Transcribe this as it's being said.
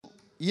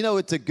You know,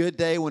 it's a good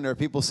day when there are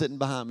people sitting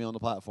behind me on the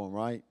platform,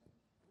 right?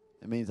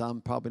 It means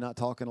I'm probably not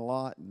talking a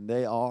lot, and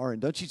they are.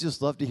 And don't you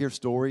just love to hear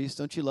stories?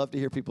 Don't you love to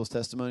hear people's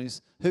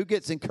testimonies? Who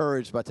gets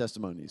encouraged by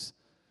testimonies?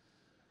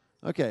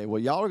 Okay,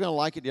 well, y'all are going to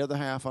like it. The other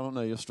half, I don't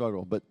know, you'll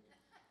struggle.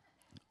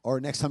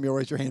 Or next time you'll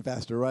raise your hand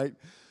faster, right?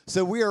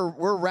 So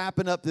we're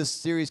wrapping up this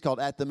series called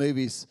At the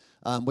Movies.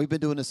 We've been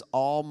doing this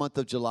all month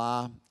of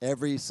July.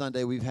 Every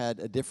Sunday we've had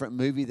a different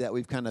movie that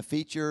we've kind of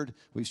featured.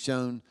 We've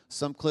shown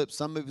some clips.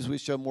 Some movies we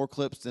show more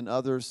clips than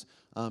others.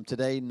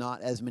 Today,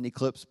 not as many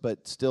clips,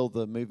 but still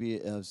the movie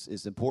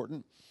is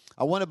important.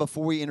 I want to,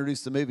 before we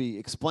introduce the movie,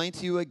 explain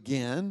to you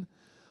again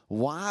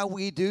why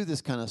we do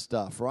this kind of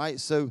stuff, right?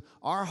 So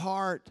our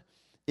heart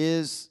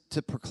is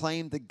to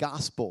proclaim the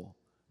gospel,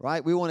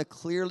 right? We want to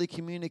clearly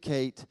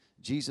communicate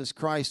Jesus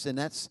Christ, and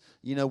that's,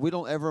 you know, we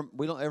don't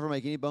ever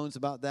make any bones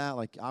about that.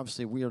 Like,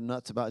 obviously, we are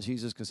nuts about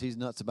Jesus because he's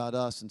nuts about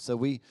us, and so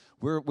we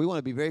want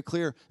to be very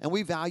clear, and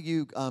we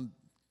value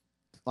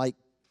like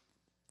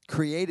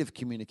creative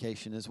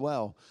communication as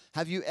well.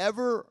 Have you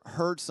ever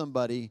heard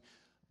somebody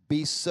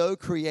be so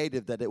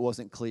creative that it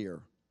wasn't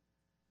clear?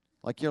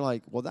 Like, you're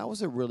like, well, that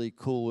was a really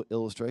cool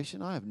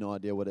illustration. I have no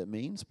idea what it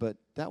means, but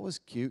that was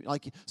cute.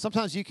 Like,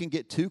 sometimes you can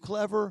get too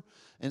clever,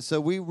 and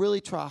so we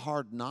really try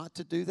hard not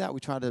to do that.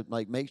 We try to,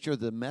 like, make sure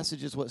the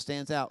message is what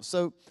stands out.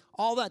 So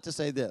all that to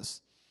say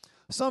this.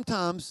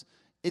 Sometimes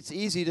it's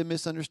easy to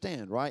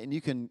misunderstand, right? And you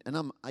can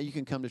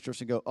come to church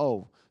and go,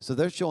 oh, so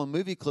they're showing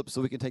movie clips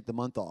so we can take the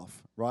month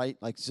off, right?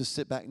 Like, just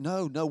sit back.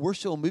 No, we're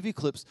showing movie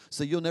clips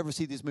so you'll never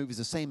see these movies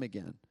the same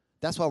again.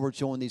 That's why we're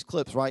showing these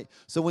clips, right?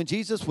 So when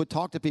Jesus would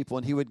talk to people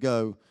and he would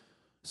go,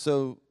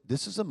 so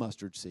this is a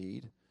mustard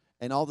seed.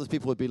 And all those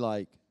people would be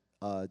like,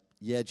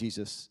 yeah,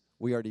 Jesus,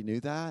 we already knew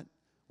that.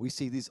 We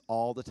see these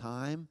all the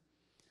time.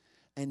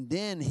 And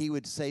then he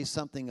would say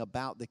something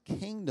about the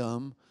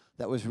kingdom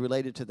that was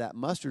related to that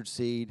mustard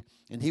seed.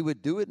 And he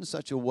would do it in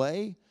such a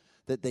way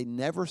that they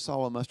never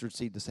saw a mustard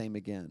seed the same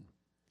again.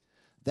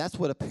 That's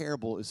what a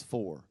parable is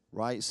for,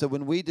 right? So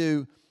when we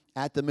do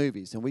At the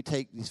Movies, and we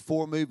take these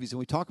 4 movies and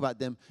we talk about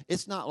them,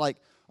 it's not like,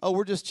 oh,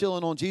 we're just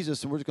chilling on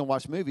Jesus and we're just going to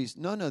watch movies.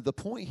 No, the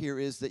point here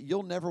is that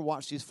you'll never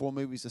watch these 4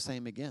 movies the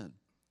same again,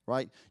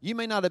 right? You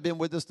may not have been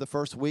with us the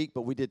first week,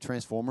 but we did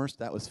Transformers.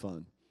 That was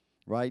fun,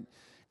 right?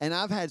 And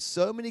I've had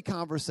so many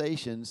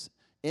conversations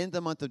in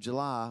the month of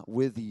July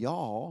with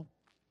y'all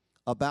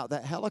about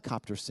that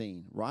helicopter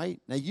scene, right?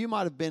 Now, you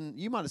might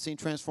have seen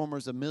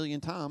Transformers a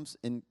million times,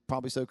 and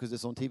probably so because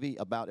it's on TV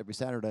about every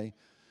Saturday.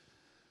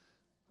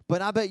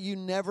 But I bet you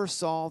never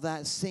saw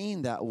that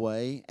scene that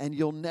way, and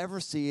you'll never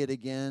see it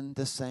again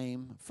the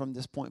same from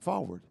this point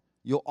forward.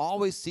 You'll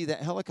always see that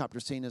helicopter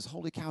scene as,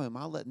 holy cow, am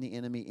I letting the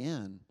enemy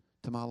in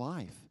to my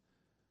life?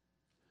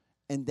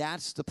 And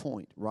that's the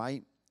point,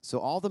 right? So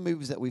all the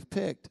movies that we've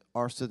picked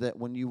are so that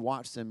when you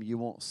watch them, you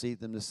won't see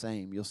them the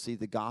same. You'll see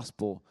the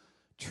gospel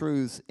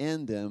truth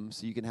in them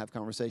so you can have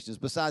conversations.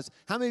 Besides,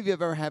 how many of you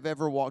have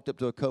ever walked up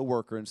to a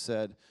coworker and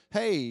said,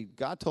 hey,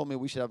 God told me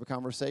we should have a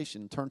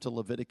conversation. Turn to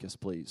Leviticus,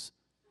 please.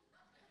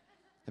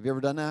 Have you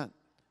ever done that?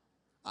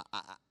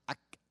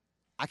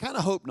 I kind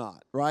of hope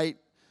not, right?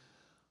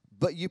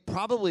 But you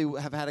probably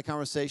have had a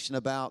conversation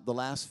about the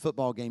last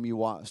football game you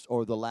watched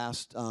or the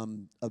last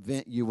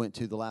event you went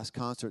to, the last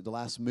concert, the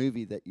last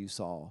movie that you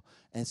saw.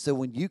 And so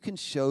when you can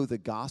show the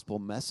gospel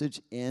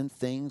message in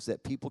things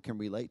that people can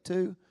relate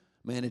to,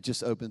 man, it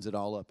just opens it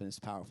all up and it's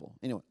powerful.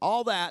 Anyway,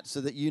 all that so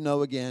that you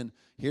know, again,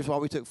 here's why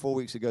we took 4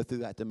 weeks to go through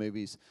that, the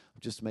movies.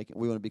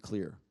 We want to be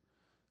clear.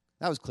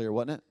 That was clear,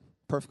 wasn't it?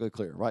 Perfectly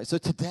clear, right? So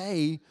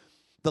today,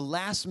 the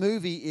last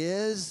movie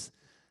is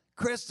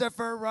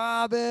Christopher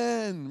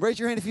Robin. Raise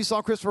your hand if you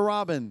saw Christopher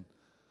Robin.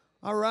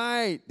 All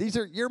right.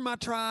 You're my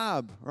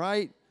tribe,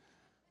 right?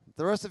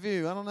 The rest of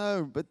you, I don't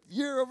know, but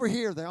you're over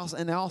here. They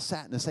all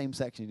sat in the same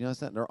section. You know what I'm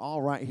saying? They're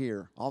all right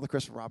here. All the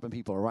Christopher Robin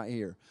people are right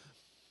here.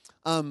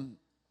 I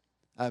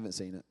haven't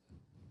seen it.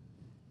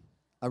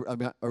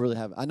 I really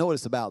haven't. I know what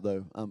it's about,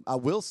 though. I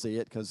will see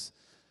it because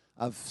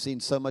I've seen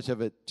so much of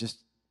it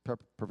just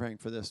preparing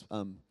for this.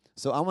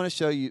 So I want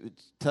to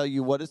tell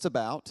you what it's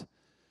about,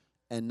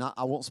 and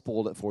I won't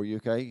spoil it for you,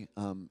 okay?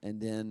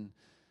 And then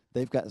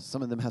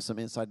some of them have some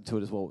insight into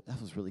it as well. That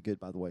was really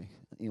good, by the way.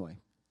 Anyway,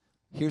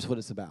 here's what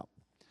it's about.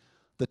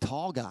 The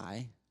tall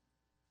guy,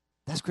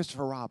 that's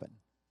Christopher Robin,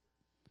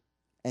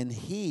 and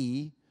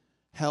he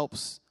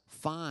helps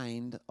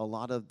find a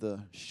lot of the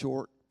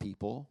short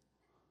people,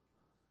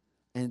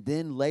 and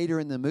then later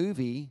in the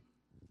movie,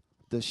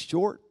 the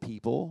short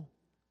people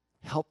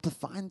help to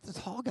find the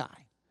tall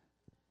guy.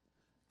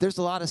 There's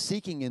a lot of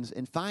seeking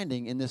and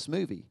finding in this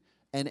movie.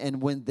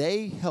 And when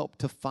they help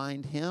to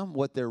find him,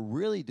 what they're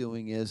really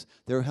doing is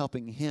they're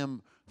helping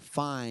him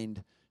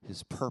find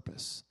his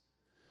purpose,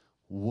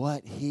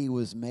 what he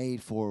was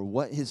made for,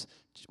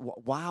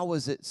 why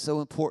was it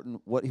so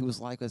important what he was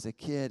like as a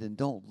kid, and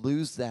don't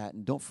lose that,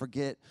 and don't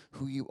forget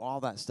all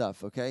that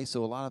stuff, okay?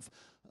 So a lot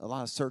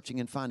of searching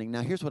and finding.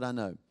 Now, here's what I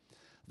know.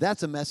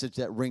 That's a message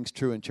that rings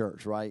true in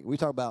church, right? We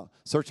talk about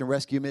search and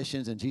rescue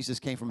missions, and Jesus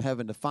came from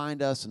heaven to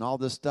find us and all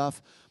this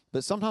stuff.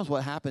 But sometimes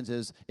what happens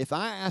is, if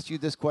I ask you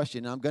this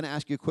question, I'm going to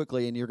ask you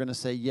quickly, and you're going to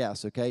say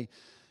yes, okay?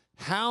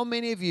 How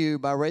many of you,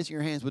 by raising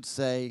your hands, would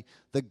say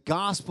the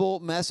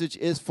gospel message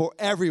is for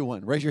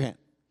everyone? Raise your hand.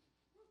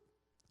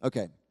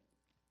 Okay.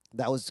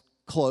 That was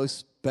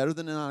close, better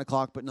than the 9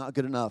 o'clock, but not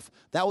good enough.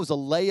 That was a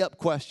layup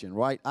question,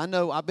 right? I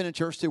know I've been in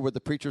church too where the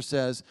preacher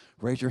says,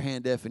 raise your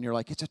hand if, and you're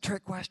like, it's a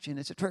trick question,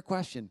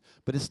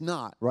 but it's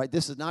not, right?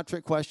 This is not a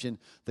trick question.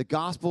 The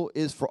gospel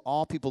is for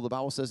all people. The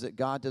Bible says that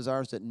God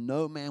desires that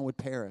no man would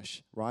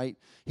perish, right?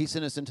 He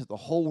sent us into the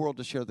whole world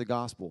to share the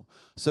gospel.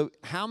 So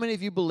how many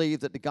of you believe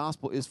that the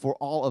gospel is for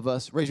all of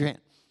us? Raise your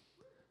hand.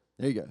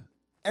 There you go.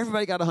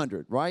 Everybody got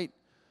 100, right?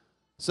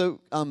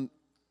 So,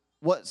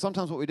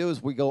 sometimes what we do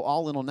is we go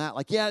all in on that.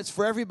 Like, yeah, it's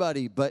for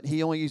everybody, but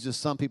he only uses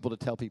some people to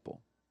tell people.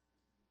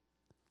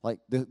 Like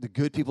the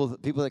good people, the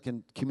people that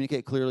can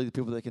communicate clearly, the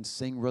people that can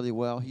sing really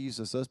well, he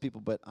uses those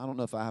people, but I don't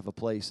know if I have a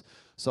place.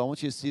 So I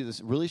want you to see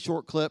this really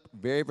short clip,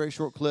 very, very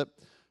short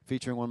clip,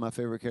 featuring one of my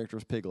favorite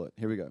characters, Piglet.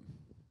 Here we go.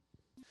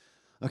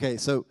 Okay,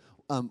 so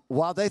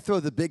while they throw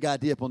the big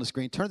idea up on the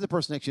screen, turn to the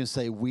person next to you and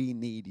say, we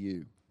need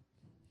you.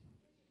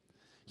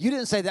 You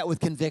didn't say that with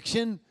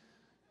conviction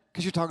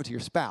because you're talking to your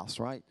spouse,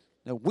 right?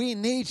 No, we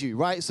need you,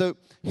 right? So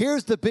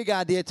here's the big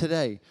idea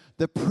today.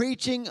 The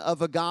preaching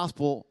of a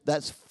gospel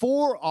that's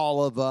for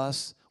all of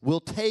us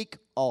will take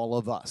all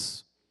of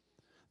us.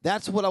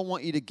 That's what I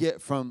want you to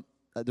get from,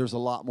 there's a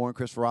lot more in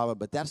Christopher Robin,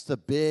 but that's the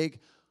big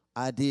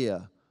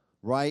idea,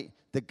 right?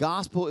 The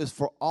gospel is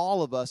for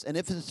all of us, and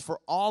if it's for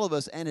all of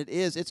us, and it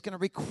is, it's going to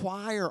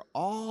require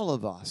all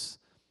of us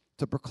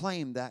to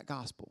proclaim that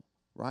gospel,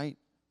 right?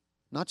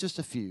 Not just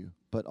a few,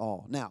 but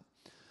all. Now,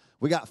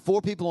 we got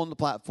 4 people on the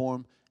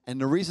platform. And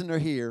the reason they're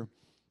here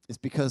is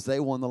because they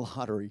won the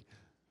lottery,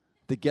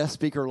 the guest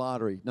speaker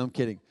lottery. No, I'm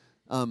kidding.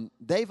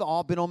 They've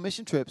all been on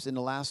mission trips in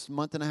the last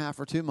month and a half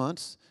or 2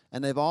 months,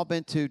 and they've all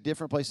been to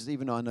different places,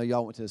 even though I know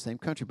y'all went to the same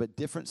country, but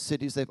different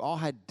cities. They've all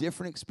had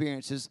different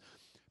experiences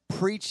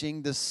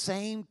preaching the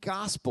same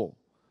gospel.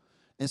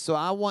 And so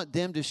I want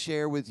them to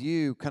share with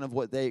you kind of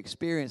what they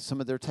experienced, some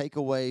of their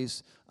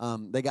takeaways.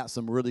 They got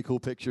some really cool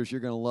pictures.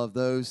 You're going to love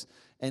those.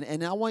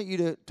 And I want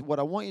you what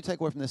I want you to take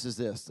away from this is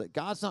this, that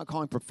God's not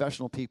calling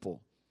professional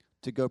people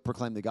to go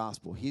proclaim the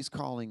gospel. He's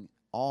calling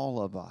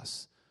all of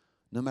us.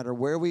 No matter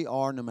where we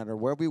are, no matter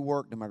where we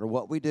work, no matter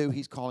what we do,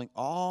 he's calling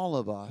all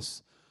of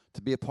us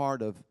to be a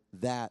part of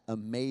that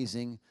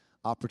amazing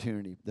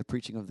opportunity, the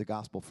preaching of the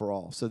gospel for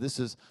all. So this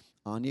is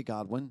Anya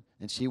Godwin,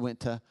 and she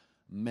went to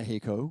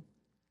Mexico.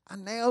 I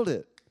nailed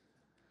it.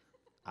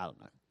 I don't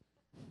know.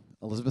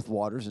 Elizabeth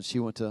Waters, and she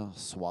went to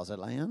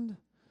Swaziland.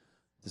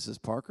 This is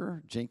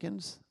Parker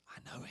Jenkins. I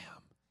know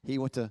him. He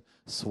went to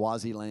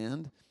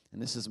Swaziland.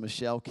 And this is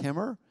Michelle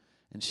Kimmer,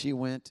 and she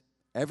went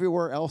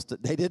everywhere else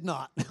that they did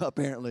not,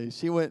 apparently.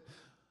 She went,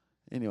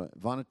 anyway,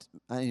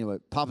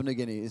 Papua New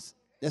Guinea.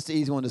 That's the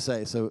easy one to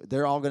say. So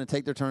they're all going to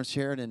take their turns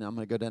sharing, and I'm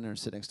going to go down there and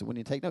sit next to Winnie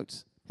and take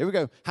notes. Here we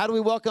go. How do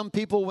we welcome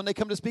people when they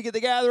come to speak at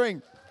the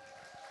gathering?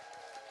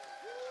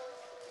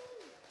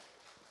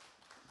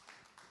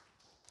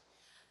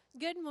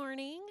 Good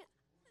morning.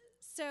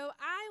 So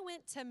I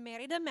went to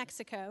Mérida,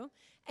 Mexico,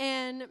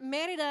 and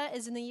Mérida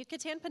is in the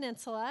Yucatan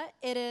Peninsula.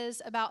 It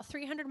is about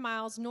 300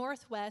 miles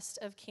northwest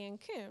of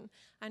Cancun.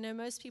 I know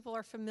most people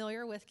are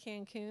familiar with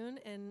Cancun,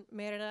 and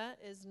Mérida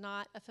is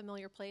not a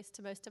familiar place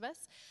to most of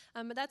us,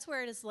 but that's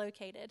where it is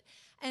located.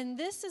 And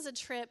this is a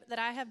trip that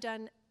I have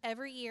done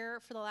every year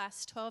for the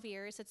last 12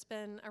 years. It's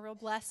been a real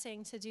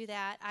blessing to do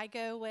that. I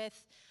go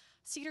with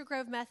Cedar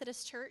Grove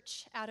Methodist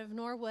Church out of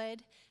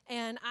Norwood,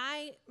 and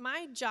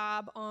my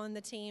job on the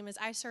team is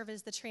I serve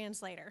as the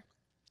translator.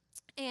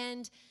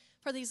 And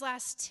for these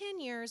last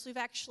 10 years, we've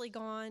actually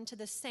gone to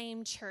the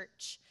same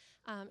church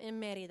in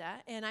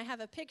Mérida, and I have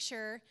a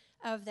picture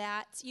of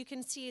that. You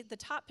can see the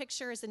top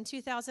picture is in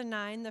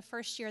 2009, the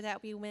first year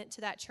that we went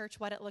to that church,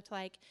 what it looked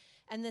like,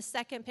 and the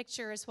second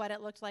picture is what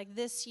it looked like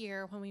this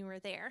year when we were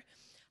there.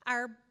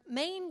 Our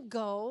main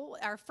goal,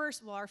 our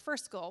first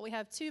goal, we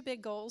have 2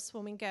 big goals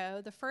when we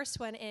go. The first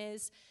one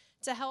is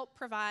to help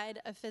provide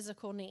a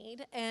physical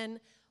need.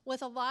 And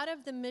with a lot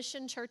of the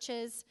mission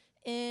churches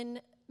in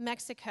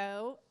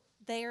Mexico,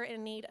 they are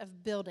in need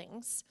of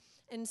buildings.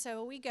 And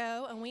so we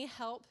go and we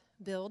help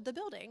build the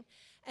building.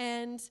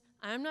 And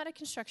I'm not a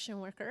construction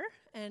worker,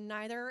 and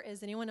neither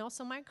is anyone else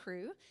on my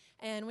crew.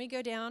 And we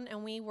go down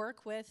and we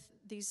work with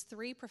these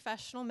 3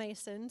 professional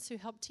masons who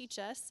help teach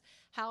us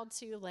how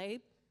to lay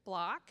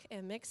block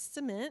and mix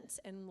cement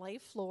and lay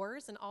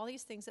floors and all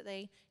these things that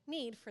they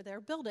need for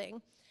their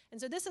building. And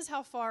so this is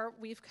how far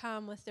we've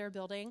come with their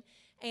building.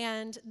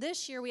 And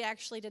this year we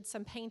actually did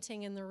some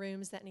painting in the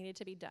rooms that needed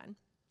to be done.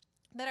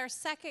 But our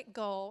second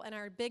goal and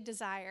our big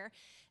desire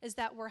is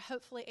that we're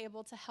hopefully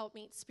able to help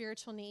meet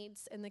spiritual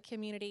needs in the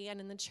community and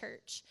in the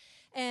church.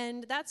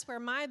 And that's where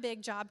my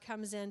big job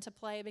comes into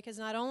play, because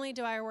not only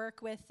do I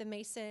work with the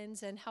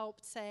Masons and help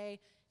say,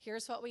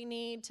 here's what we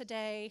need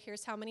today,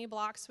 here's how many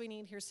blocks we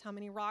need, here's how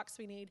many rocks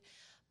we need,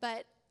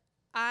 but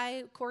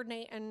I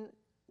coordinate and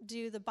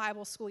do the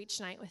Bible school each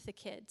night with the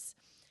kids.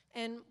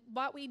 And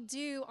what we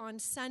do on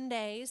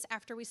Sundays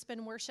after we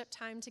spend worship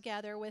time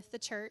together with the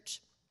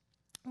church,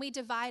 we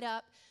divide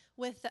up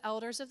with the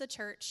elders of the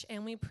church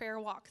and we prayer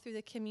walk through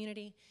the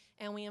community,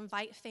 and we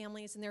invite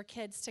families and their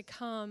kids to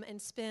come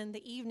and spend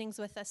the evenings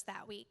with us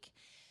that week.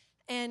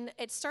 And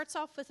it starts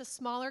off with a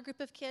smaller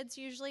group of kids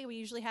usually. We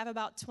usually have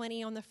about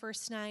 20 on the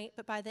first night,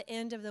 but by the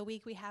end of the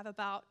week, we have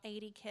about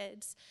 80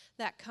 kids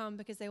that come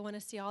because they want to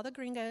see all the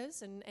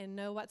gringos and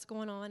know what's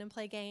going on and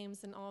play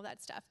games and all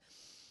that stuff.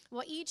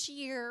 Well, each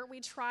year,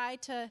 we try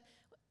to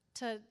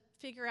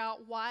figure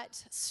out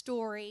what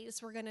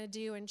stories we're going to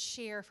do and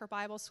share for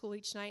Bible school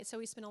each night. So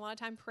we spend a lot of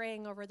time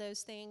praying over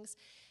those things.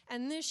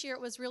 And this year,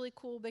 it was really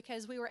cool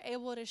because we were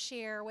able to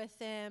share with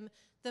them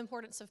the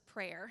importance of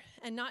prayer,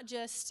 and not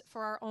just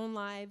for our own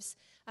lives.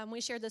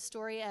 We shared the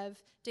story of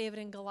David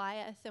and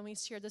Goliath, and we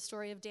shared the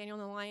story of Daniel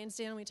and the lion's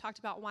den, and we talked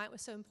about why it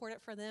was so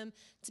important for them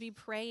to be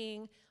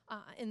praying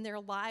in their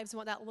lives and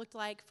what that looked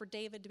like for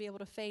David to be able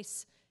to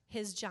face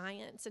his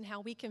giants and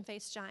how we can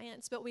face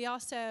giants. But we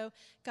also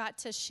got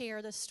to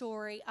share the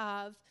story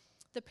of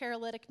the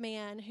paralytic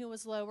man who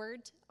was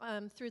lowered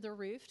through the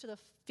roof to the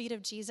feet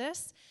of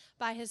Jesus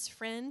by his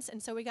friends.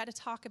 And so we got to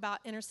talk about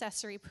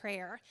intercessory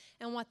prayer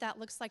and what that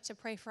looks like to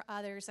pray for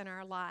others in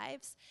our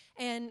lives.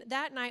 And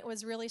that night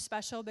was really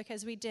special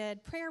because we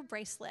did prayer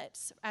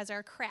bracelets as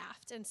our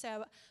craft. And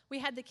so we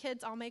had the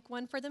kids all make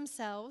one for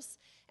themselves,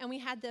 and we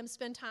had them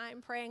spend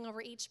time praying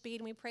over each bead.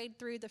 And we prayed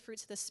through the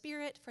fruits of the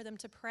Spirit for them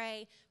to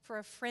pray for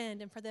a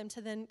friend and for them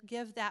to then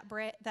give that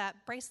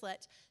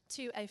bracelet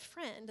to a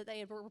friend that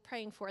they were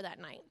praying for that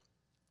night.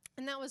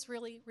 And that was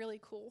really,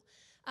 really cool.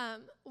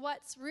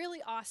 What's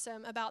really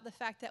awesome about the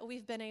fact that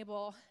we've been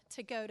able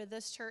to go to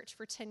this church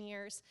for 10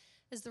 years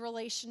is the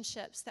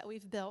relationships that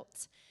we've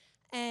built.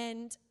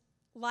 And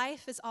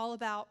life is all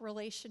about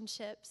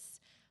relationships.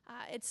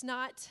 It's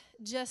not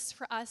just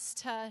for us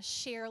to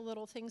share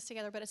little things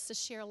together, but it's to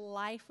share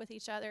life with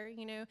each other.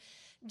 You know,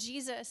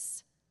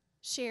 Jesus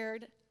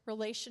shared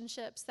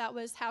relationships. That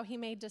was how he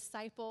made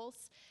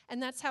disciples.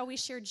 And that's how we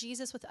share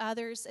Jesus with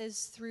others,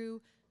 is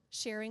through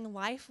sharing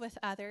life with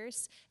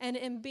others. And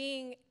in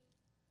being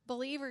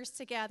believers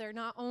together,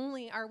 not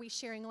only are we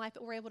sharing life,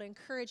 but we're able to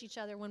encourage each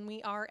other when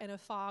we are in a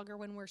fog or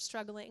when we're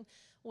struggling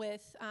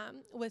with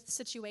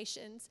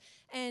situations.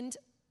 And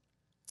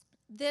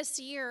this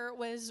year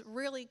was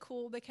really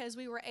cool because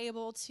we were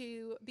able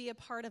to be a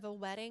part of a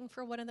wedding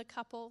for one of the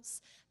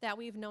couples that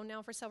we've known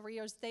now for several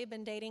years. They've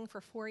been dating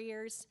for 4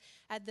 years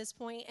at this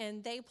point,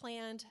 and they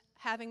planned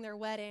having their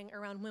wedding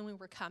around when we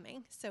were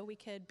coming so we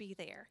could be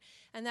there.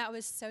 And that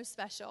was so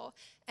special.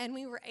 And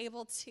we were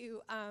able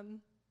to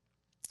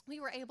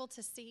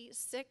see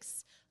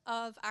 6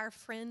 of our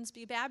friends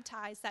be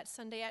baptized that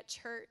Sunday at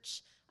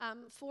church.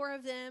 4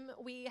 of them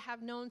we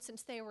have known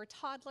since they were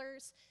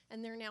toddlers,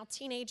 and they're now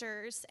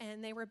teenagers,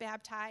 and they were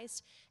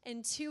baptized.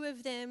 And 2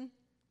 of them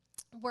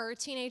were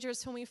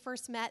teenagers when we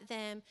first met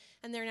them,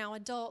 and they're now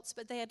adults,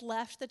 but they had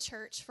left the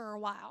church for a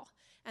while.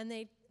 And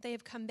they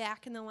have come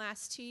back in the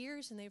last 2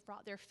 years, and they've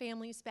brought their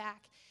families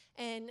back.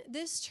 And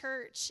this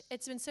church,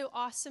 it's been so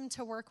awesome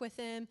to work with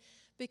them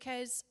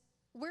because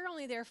we're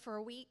only there for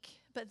a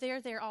week, but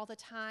they're there all the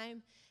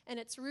time. And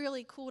it's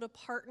really cool to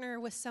partner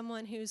with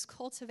someone who's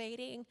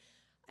cultivating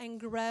and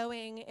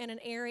growing in an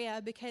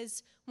area,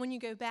 because when you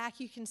go back,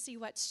 you can see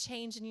what's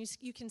changed, and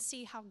you can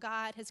see how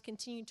God has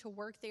continued to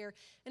work there.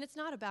 And it's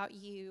not about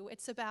you.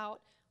 It's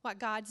about what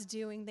God's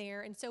doing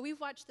there. And so we've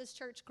watched this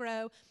church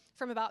grow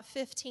from about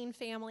 15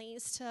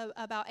 families to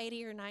about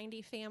 80 or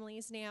 90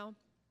 families now.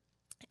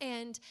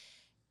 And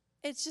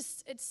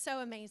it's so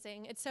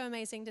amazing. It's so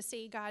amazing to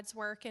see God's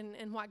work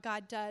and what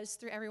God does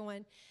through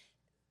everyone.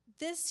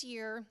 This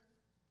year,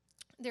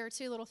 there are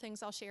 2 little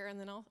things I'll share, and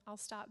then I'll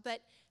stop.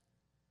 But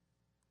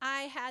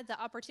I had the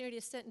opportunity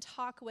to sit and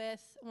talk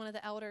with one of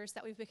the elders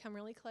that we've become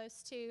really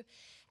close to.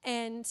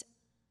 And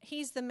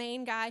he's the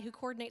main guy who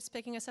coordinates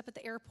picking us up at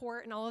the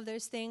airport and all of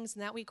those things,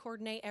 and that we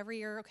coordinate every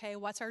year. Okay,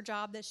 what's our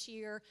job this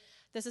year?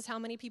 This is how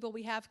many people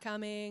we have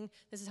coming.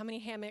 This is how many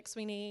hammocks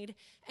we need.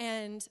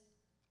 And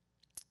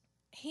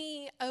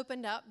he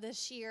opened up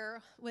this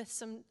year with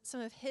some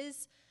of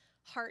his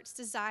heart's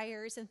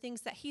desires and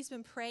things that he's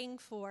been praying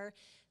for.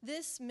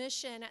 This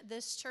mission at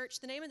this church,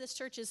 the name of this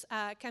church is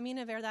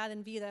Camino Verdad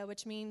en Vida,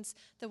 which means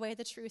the way,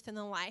 the truth, and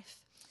the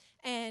life.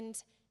 And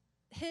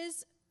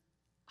his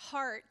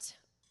heart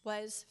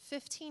was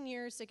 15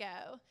 years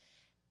ago,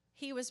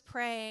 he was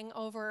praying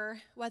over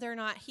whether or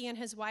not he and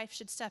his wife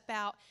should step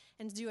out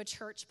and do a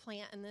church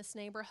plant in this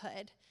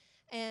neighborhood.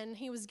 And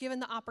he was given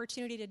the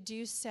opportunity to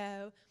do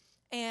so.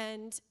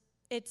 And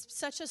it's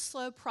such a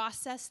slow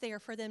process there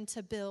for them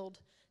to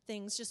build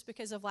things just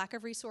because of lack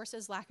of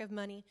resources, lack of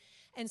money.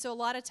 And so a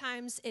lot of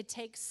times it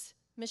takes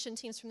mission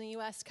teams from the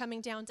U.S.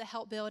 coming down to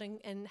help build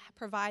and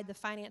provide the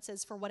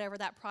finances for whatever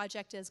that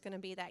project is going to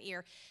be that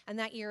year. And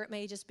that year it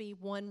may just be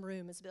 1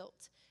 room is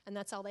built, and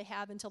that's all they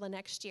have until the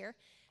next year.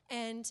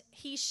 And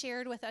he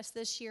shared with us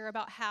this year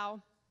about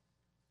how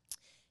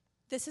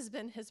this has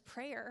been his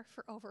prayer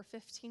for over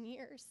 15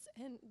 years.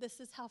 And this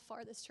is how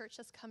far this church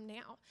has come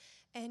now.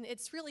 And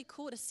it's really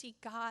cool to see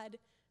God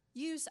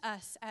use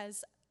us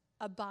as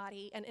a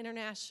body, an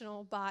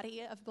international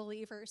body of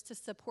believers to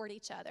support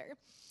each other.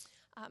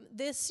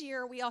 This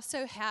year, we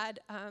also had,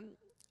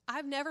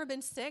 I've never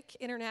been sick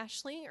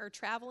internationally or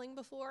traveling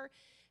before,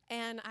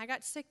 and I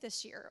got sick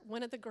this year.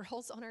 One of the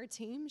girls on our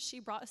team, she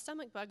brought a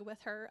stomach bug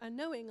with her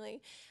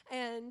unknowingly,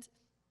 and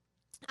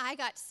I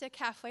got sick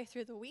halfway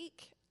through the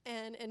week.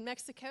 And in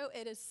Mexico,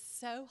 it is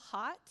so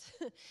hot,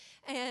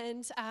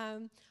 and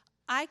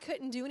I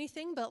couldn't do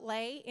anything but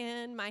lay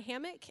in my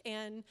hammock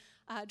and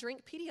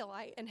drink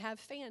Pedialyte and have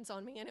fans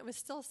on me, and it was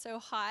still so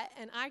hot.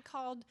 And I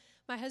called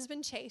my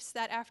husband Chase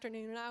that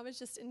afternoon, and I was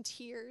just in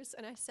tears,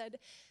 and I said,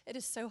 it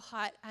is so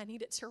hot, I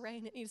need it to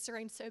rain. It needs to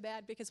rain so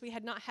bad, because we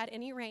had not had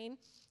any rain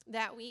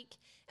that week,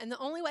 and the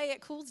only way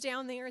it cools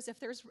down there is if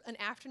there's an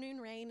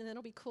afternoon rain, and then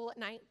it'll be cool at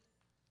night.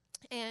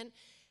 And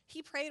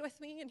he prayed with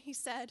me, and he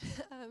said,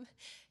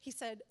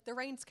 the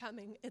rain's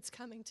coming. It's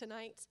coming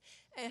tonight.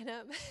 And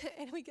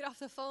and we get off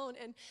the phone,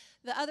 and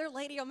the other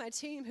lady on my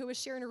team who was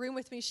sharing a room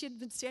with me, she had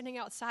been standing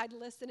outside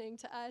listening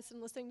to us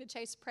and listening to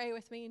Chase pray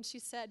with me, and she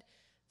said,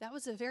 that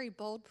was a very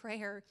bold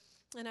prayer.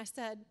 And I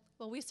said,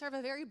 well, we serve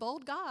a very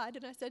bold God.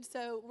 And I said,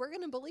 so we're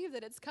going to believe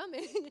that it's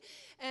coming.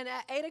 And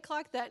at 8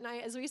 o'clock that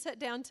night, as we sat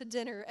down to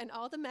dinner, and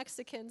all the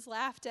Mexicans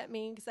laughed at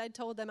me because I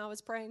told them I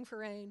was praying for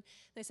rain.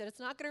 They said, it's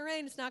not going to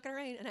rain, it's not going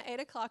to rain. And at 8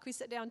 o'clock, we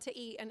sat down to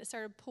eat, and it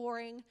started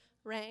pouring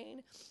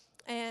rain.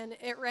 And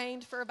it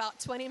rained for about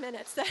 20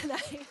 minutes that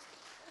night.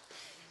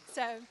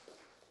 So,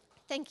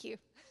 thank you.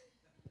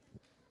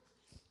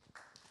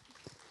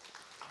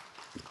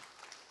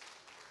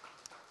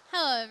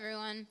 Hello,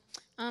 everyone.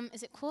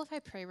 Is it cool if I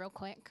pray real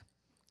quick?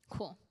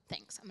 Cool.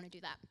 Thanks. I'm going to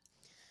do that.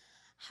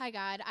 Hi,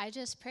 God. I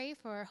just pray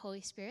for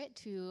Holy Spirit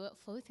to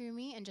flow through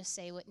me and just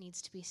say what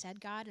needs to be said,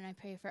 God. And I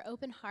pray for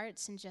open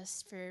hearts and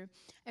just for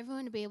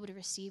everyone to be able to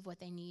receive what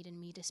they need and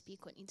me to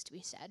speak what needs to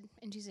be said.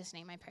 In Jesus'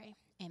 name I pray.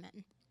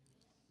 Amen.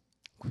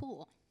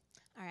 Cool.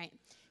 All right.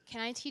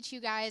 Can I teach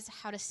you guys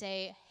how to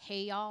say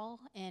hey, y'all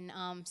in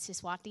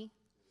Siswati?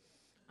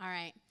 All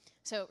right.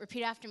 So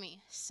repeat after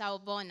me.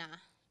 Saubona.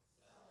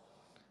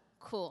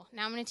 Cool.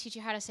 Now I'm going to teach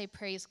you how to say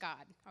praise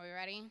God. Are we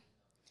ready?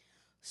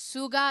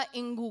 Suga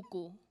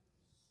Inguku.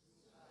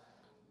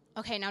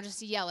 Okay, now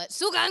just yell it.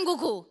 Suga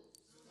Inguku.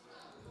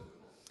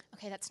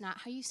 Okay, that's not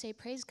how you say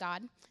praise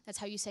God. That's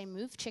how you say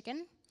move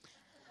chicken.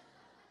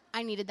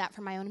 I needed that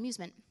for my own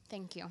amusement.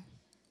 Thank you.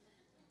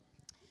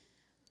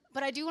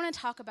 But I do want to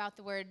talk about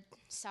the word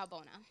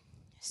Saubona.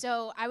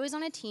 So I was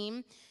on a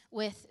team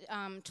with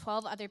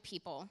 12 other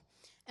people,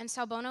 and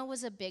Saubona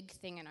was a big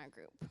thing in our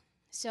group.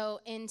 So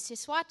in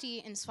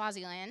Siswati, in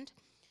Swaziland,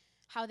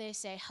 how they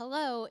say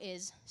hello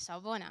is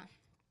Saubona.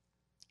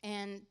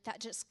 And that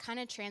just kind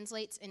of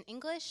translates in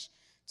English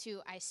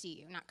to I see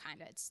you. Not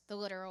kind of, it's the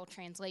literal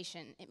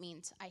translation. It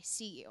means I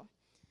see you.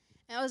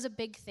 And that was a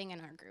big thing in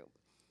our group.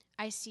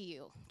 I see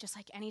you. Just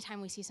like anytime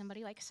we see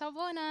somebody like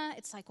Saubona,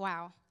 it's like,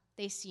 wow,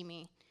 they see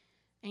me.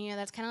 And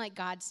that's kind of like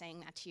God saying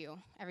that to you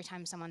every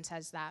time someone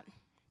says that.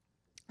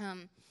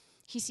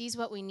 He sees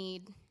what we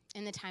need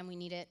in the time we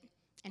need it.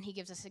 And he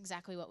gives us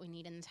exactly what we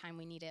need in the time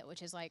we need it,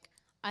 which is like,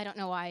 I don't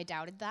know why I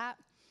doubted that,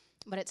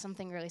 but it's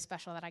something really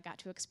special that I got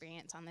to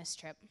experience on this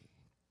trip.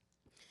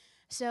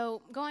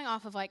 So going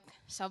off of like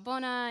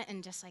Saubona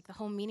and just like the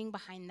whole meaning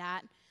behind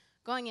that,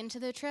 going into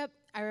the trip,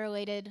 I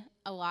related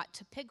a lot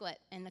to Piglet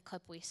in the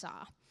clip we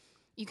saw.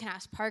 You can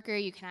ask Parker,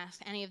 you can ask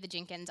any of the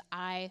Jenkins.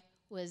 I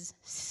was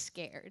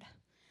scared.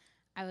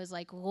 I was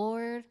like,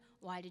 Lord,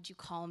 why did you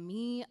call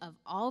me of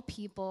all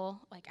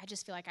people? Like, I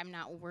just feel like I'm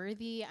not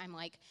worthy. I'm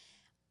like,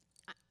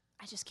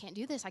 I just can't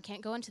do this. I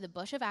can't go into the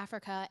bush of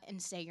Africa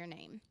and say your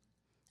name.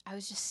 I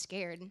was just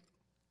scared.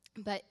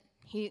 But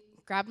he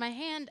grabbed my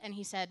hand and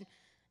he said,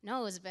 no,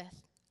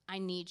 Elizabeth, I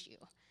need you.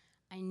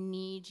 I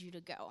need you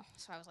to go.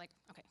 So I was like,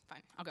 okay,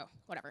 fine, I'll go,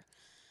 whatever.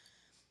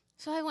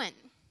 So I went.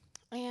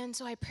 And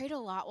so I prayed a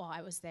lot while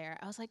I was there.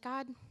 I was like,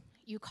 God,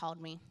 you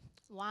called me.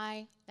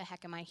 Why the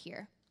heck am I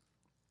here?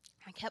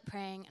 I kept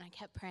praying and I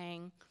kept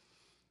praying.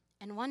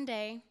 And one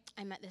day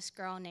I met this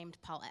girl named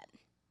Paulette.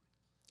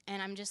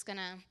 And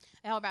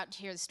y'all about to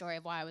hear the story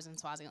of why I was in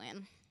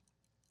Swaziland.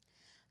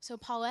 So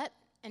Paulette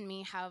and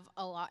me have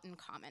a lot in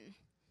common.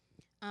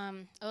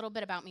 A little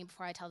bit about me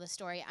before I tell this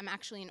story. I'm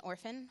actually an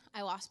orphan.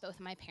 I lost both of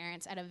my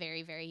parents at a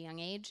very, very young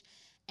age,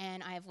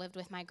 and I have lived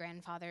with my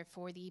grandfather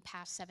for the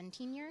past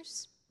 17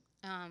 years.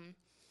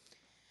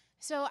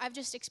 So I've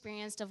just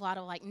experienced a lot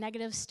of like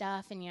negative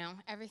stuff and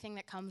everything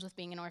that comes with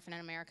being an orphan in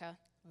America.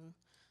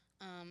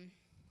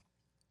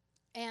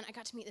 And I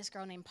got to meet this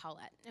girl named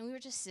Paulette. And we were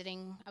just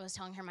sitting. I was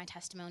telling her my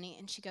testimony.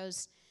 And she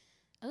goes,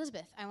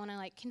 Elizabeth, I want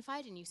to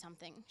confide in you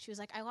something. She was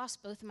like, I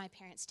lost both of my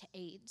parents to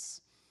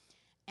AIDS.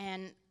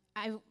 And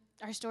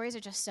our stories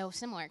are just so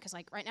similar. Because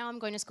right now I'm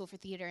going to school for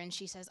theater. And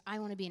she says, I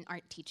want to be an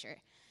art teacher.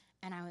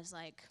 And I was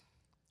like,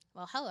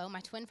 well, hello, my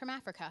twin from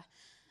Africa.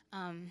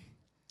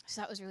 So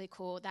that was really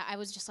cool. That I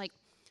was just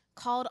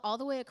called all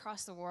the way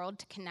across the world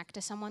to connect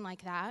to someone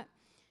like that.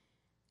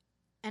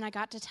 And I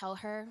got to tell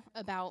her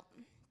about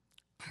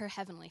her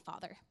heavenly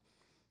Father.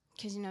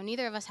 Because,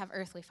 neither of us have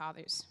earthly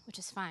fathers, which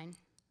is fine.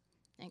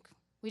 Like,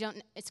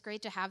 it's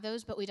great to have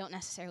those, but we don't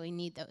necessarily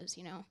need those.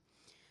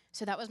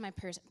 So that was my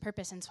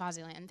purpose in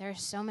Swaziland. There are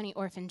so many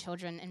orphan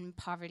children in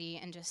poverty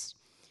and just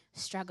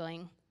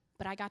struggling,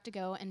 but I got to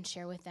go and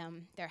share with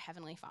them their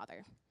heavenly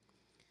Father.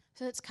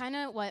 So it's kind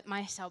of what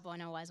my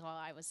Sawubona was while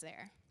I was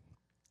there.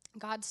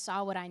 God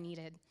saw what I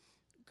needed.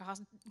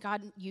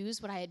 God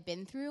used what I had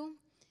been through,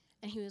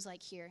 and he was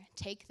like, here,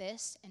 take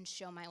this and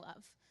show my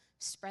love.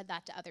 Spread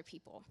that to other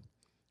people,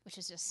 which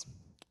is just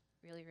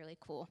really, really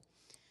cool.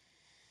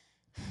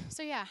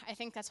 So yeah, I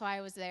think that's why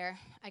I was there.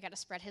 I got to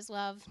spread his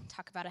love,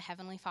 talk about a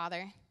heavenly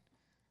Father.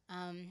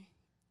 And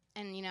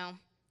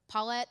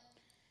Paulette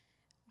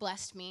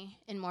blessed me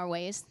in more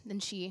ways than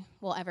she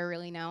will ever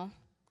really know.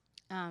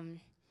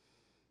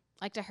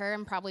 Like to her,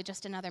 I'm probably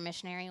just another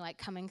missionary, like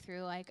coming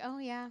through like, oh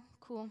yeah,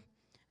 cool.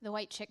 The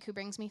white chick who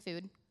brings me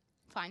food,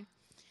 fine.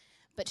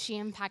 But she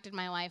impacted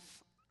my life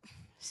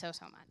so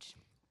much.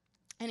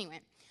 Anyway,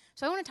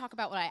 so I want to talk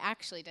about what I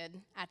actually did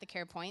at the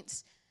Care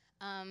Points.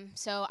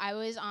 So I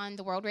was on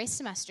the World Race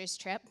Semesters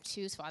trip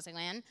to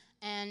Swaziland,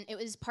 and it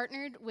was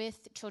partnered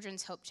with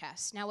Children's Hope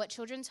Chest. Now, what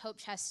Children's Hope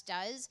Chest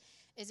does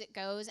is it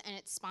goes and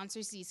it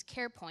sponsors these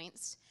Care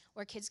Points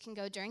where kids can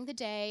go during the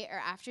day or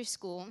after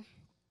school,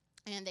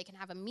 and they can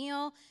have a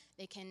meal,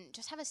 they can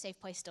just have a safe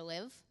place to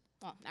live.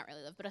 Well, not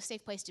really live, but a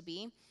safe place to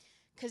be.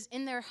 Because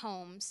in their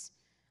homes,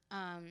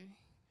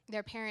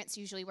 their parents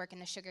usually work in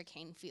the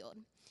sugarcane field.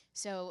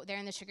 So they're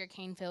in the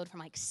sugarcane field from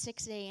like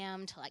 6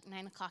 a.m. to like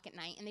 9 o'clock at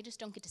night, and they just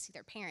don't get to see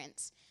their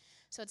parents.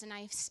 So it's a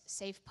nice,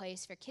 safe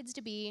place for kids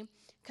to be,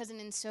 because in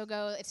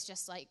Nsogo, it's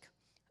just like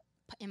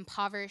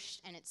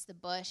impoverished, and it's the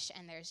bush,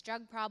 and there's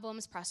drug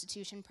problems,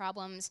 prostitution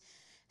problems.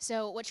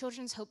 So what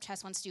Children's Hope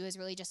Chest wants to do is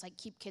really just like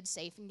keep kids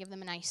safe and give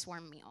them a nice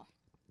warm meal.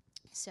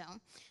 So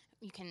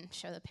you can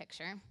show the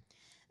picture.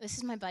 This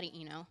is my buddy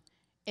Eno.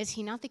 Is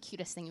he not the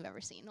cutest thing you've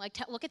ever seen? Like,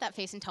 look at that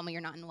face and tell me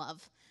you're not in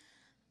love.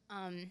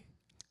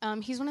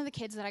 He's one of the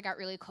kids that I got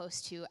really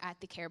close to at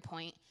the Care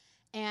Point,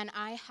 and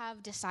I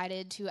have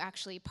decided to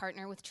actually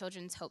partner with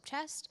Children's Hope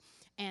Chest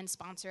and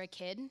sponsor a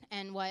kid.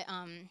 And what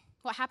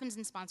happens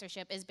in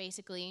sponsorship is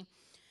basically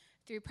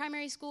through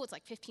primary school, it's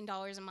like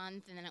 $15 a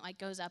month, and then it like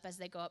goes up as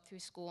they go up through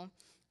school.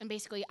 And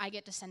basically, I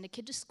get to send a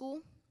kid to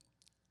school.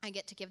 I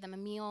get to give them a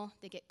meal.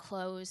 They get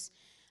clothes.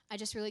 I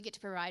just really get to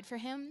provide for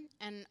him,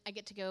 and I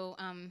get to go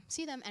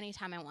see them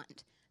anytime I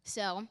want.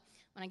 So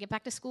when I get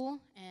back to school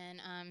and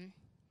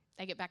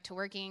I get back to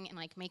working and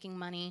like making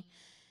money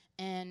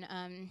and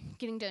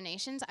getting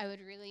donations, I would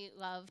really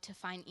love to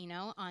find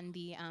Eno on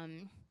the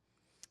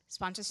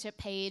sponsorship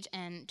page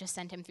and just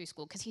send him through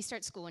school, because he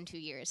starts school in 2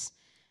 years.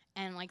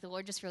 And like the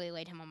Lord just really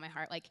laid him on my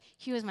heart. Like,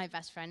 he was my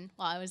best friend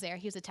while I was there.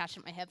 He was attached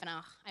to my hip, and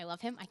I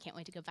love him. I can't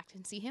wait to go back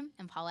and see him.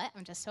 And Paulette,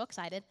 I'm just so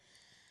excited.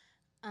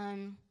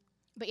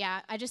 But yeah,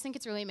 I just think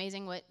it's really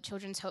amazing what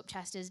Children's Hope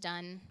Chest has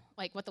done,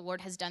 like what the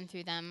Lord has done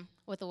through them,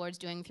 what the Lord's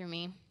doing through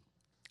me.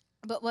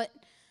 But what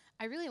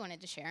I really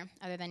wanted to share,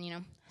 other than,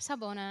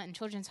 Sawubona and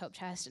Children's Hope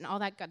Chest and all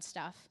that good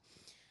stuff,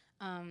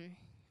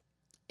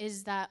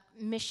 is that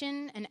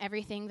mission and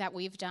everything that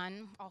we've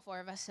done, all four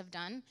of us have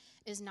done,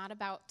 is not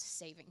about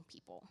saving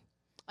people.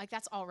 Like,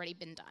 that's already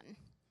been done.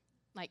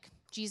 Like,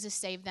 Jesus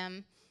saved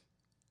them.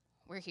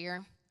 We're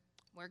here.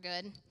 We're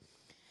good.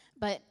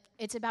 But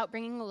it's about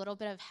bringing a little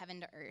bit of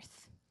heaven to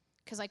earth.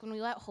 Because, like, when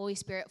we let Holy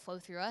Spirit flow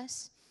through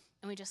us,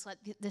 and we just let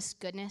this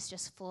goodness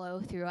just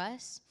flow through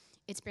us,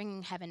 it's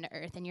bringing heaven to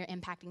earth, and you're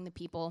impacting the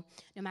people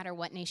no matter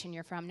what nation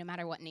you're from, no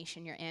matter what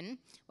nation you're in,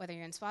 whether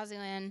you're in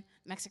Swaziland,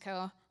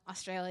 Mexico,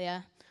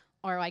 Australia,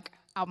 or, like,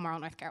 Albemarle,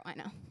 North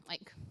Carolina.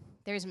 Like,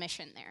 there's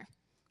mission there.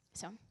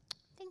 So,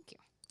 thank you.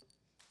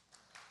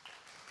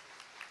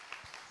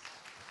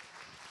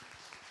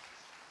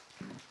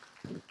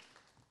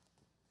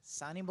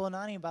 Sani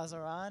Bonani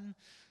Bazaran.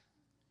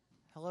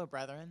 Hello,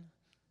 brethren.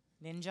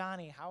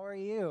 Ninjani, how are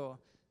you?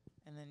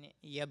 And then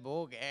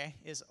Yaboge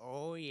is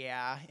oh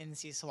yeah in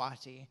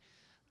Siswati.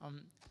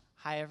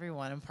 Hi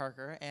everyone, I'm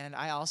Parker, and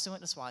I also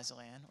went to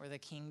Swaziland, or the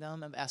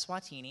Kingdom of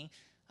Eswatini,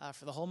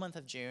 for the whole month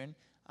of June.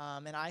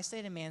 And I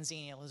stayed in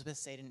Manzini, Elizabeth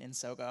stayed in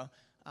Nsogo.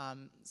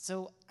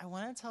 So I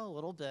want to tell a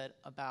little bit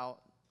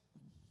about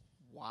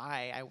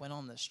why I went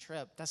on this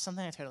trip. That's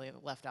something I totally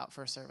left out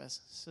first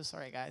service, so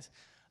sorry guys.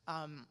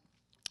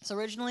 So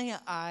originally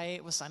I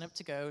was signed up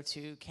to go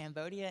to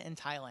Cambodia and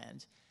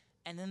Thailand,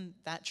 and then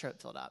that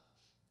trip filled up.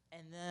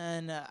 And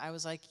then I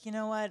was like, you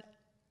know what,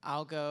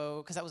 I'll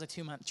go, because that was a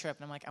 2-month trip,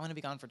 and I'm like, I want to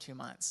be gone for 2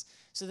 months.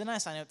 So then I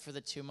signed up for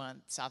the 2-month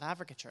South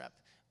Africa trip,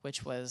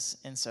 which was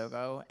in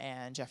Nsogo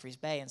and Jeffreys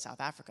Bay in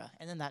South Africa,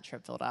 and then that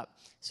trip filled up.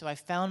 So I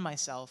found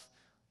myself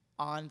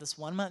on this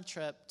 1-month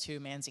trip to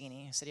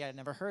Manzini, a city I'd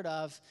never heard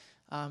of,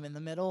 in the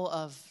middle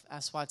of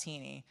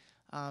Eswatini.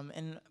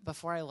 And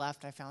before I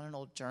left, I found an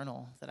old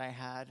journal that I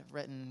had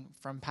written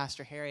from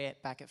Pastor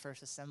Harriet back at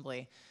First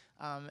Assembly.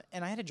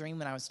 And I had a dream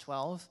when I was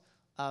 12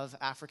 of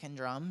African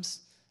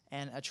drums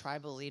and a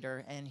tribal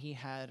leader, and he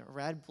had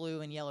red,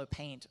 blue, and yellow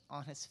paint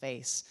on his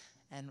face.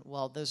 And,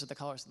 well, those are the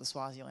colors of the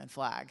Swaziland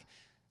flag.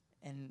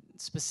 And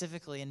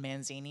specifically in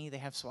Manzini, they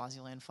have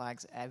Swaziland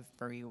flags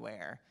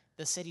everywhere.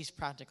 The city's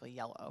practically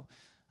yellow.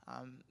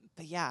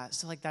 But yeah,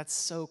 so like that's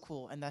so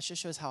cool. And that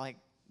just shows how like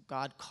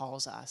God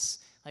calls us,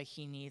 like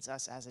he needs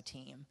us as a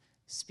team.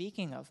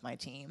 Speaking of my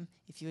team,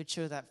 if you would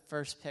show that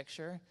first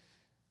picture,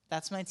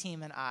 that's my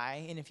team and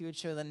I. And if you would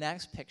show the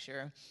next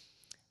picture,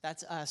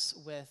 that's us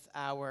with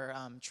our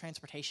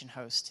transportation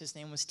host. His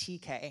name was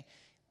TK.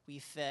 We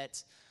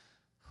fit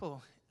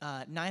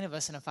 9 of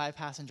us in a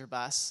 5-passenger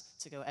bus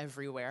to go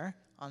everywhere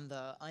on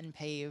the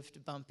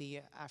unpaved,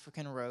 bumpy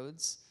African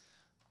roads.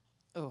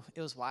 Oh,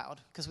 it was wild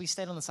because we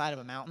stayed on the side of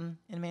a mountain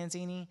in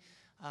Manzini.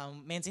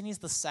 Manzini is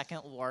the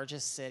second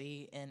largest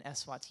city in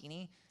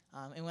Eswatini.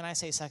 And when I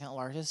say second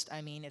largest,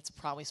 I mean it's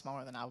probably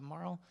smaller than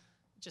Albemarle,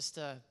 just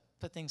to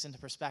put things into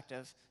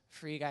perspective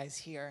for you guys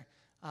here.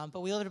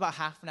 But we lived about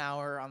half an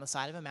hour on the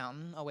side of a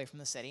mountain away from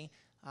the city.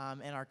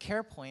 And our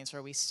care points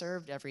where we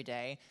served every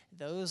day,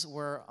 those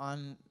were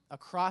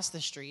across the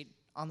street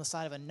on the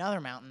side of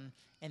another mountain,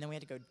 and then we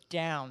had to go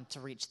down to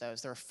reach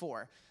those. There were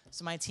 4.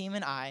 So my team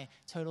and I,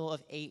 total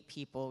of 8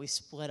 people, we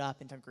split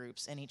up into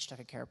groups and each took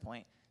a care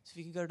point. So if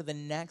you could go to the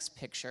next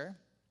picture,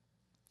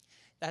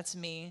 that's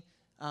me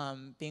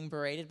being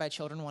berated by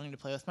children wanting to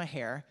play with my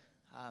hair.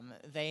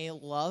 They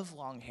love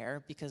long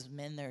hair because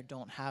men there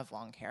don't have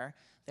long hair.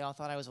 They all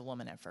thought I was a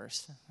woman at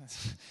first,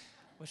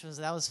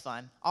 that was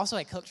fun. Also,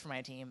 I cooked for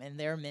my team, and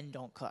their men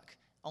don't cook.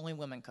 Only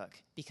women cook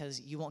because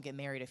you won't get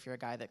married if you're a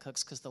guy that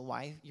cooks because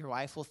your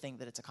wife will think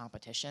that it's a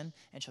competition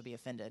and she'll be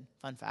offended.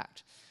 Fun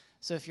fact.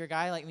 So if you're a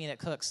guy like me that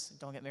cooks,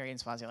 don't get married in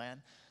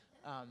Swaziland.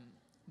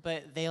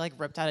 But they like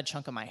ripped out a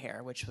chunk of my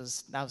hair,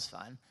 that was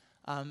fun.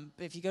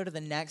 But if you go to the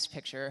next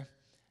picture,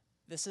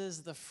 this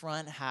is the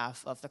front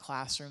half of the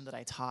classroom that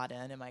I taught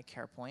in my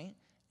care point.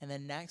 And the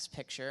next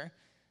picture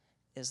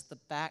is the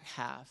back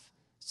half.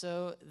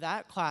 So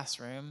that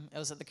classroom, it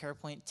was at the care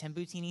point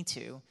Timbutini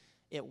 2.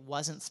 It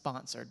wasn't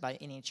sponsored by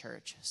any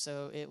church,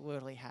 so it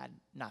literally had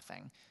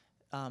nothing.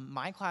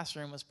 My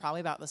classroom was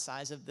probably about the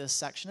size of this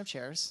section of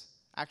chairs.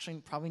 Actually,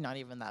 probably not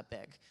even that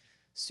big.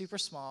 Super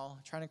small,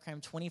 trying to cram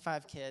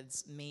 25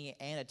 kids, me,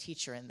 and a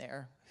teacher in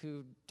there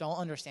who don't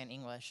understand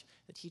English.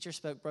 The teacher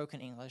spoke broken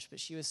English, but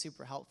she was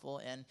super helpful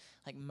in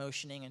like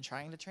motioning and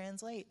trying to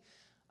translate.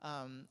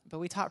 But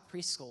we taught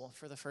preschool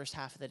for the first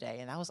half of the day,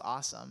 and that was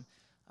awesome.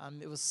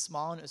 It was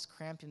small and it was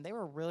cramped, and they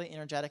were really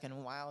energetic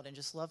and wild and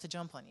just loved to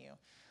jump on you.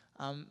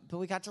 But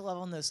we got to love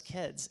on those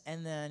kids.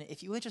 And then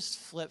if you would just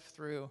flip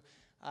through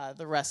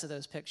the rest of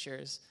those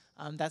pictures,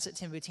 that's at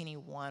Timbutini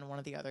 1, one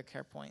of the other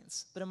care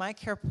points. But in my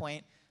care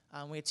point,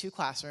 we had 2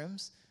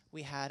 classrooms.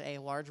 We had a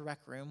large rec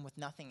room with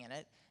nothing in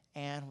it,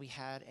 and we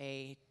had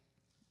a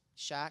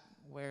shack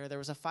where there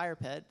was a fire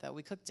pit that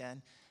we cooked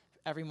in.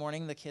 Every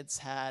morning, the kids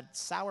had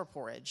sour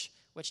porridge,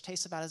 which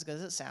tastes about as good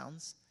as it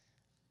sounds.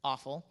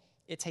 Awful.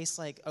 It tastes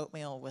like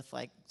oatmeal with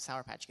like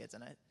Sour Patch Kids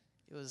in it.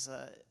 It was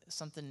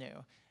something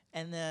new.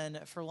 And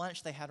then for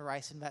lunch, they had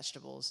rice and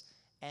vegetables,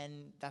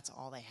 and that's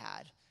all they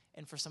had.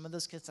 And for some of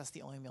those kids, that's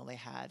the only meal they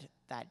had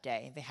that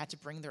day. They had to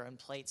bring their own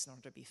plates in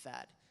order to be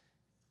fed,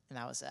 and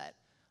that was it.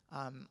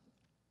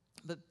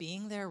 But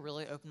being there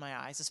really opened my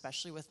eyes,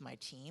 especially with my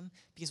team,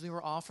 because we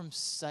were all from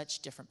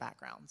such different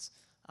backgrounds,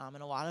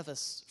 and a lot of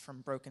us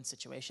from broken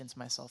situations,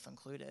 myself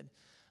included.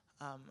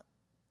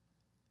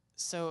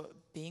 So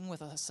being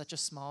with such a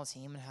small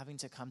team and having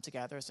to come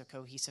together as a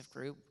cohesive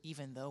group,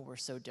 even though we're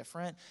so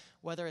different,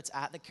 whether it's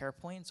at the care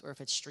points or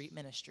if it's street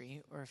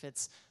ministry or if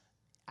it's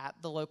at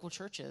the local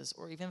churches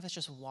or even if it's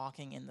just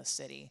walking in the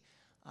city,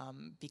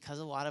 because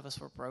a lot of us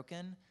were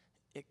broken,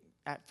 it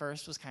at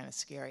first was kind of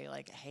scary.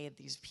 Like, hey,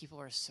 these people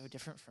are so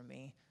different from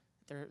me.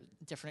 They're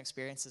different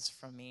experiences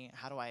from me.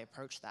 How do I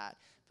approach that?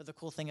 But the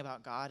cool thing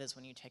about God is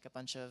when you take a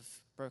bunch of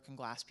broken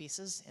glass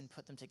pieces and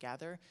put them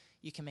together,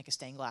 you can make a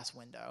stained glass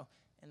window.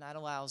 And that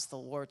allows the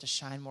Lord to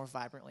shine more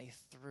vibrantly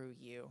through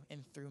you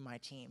and through my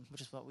team,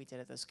 which is what we did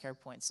at those care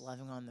points,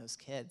 loving on those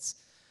kids.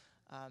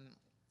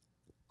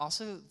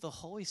 Also, the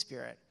Holy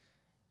Spirit,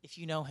 if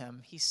you know him,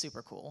 he's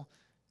super cool.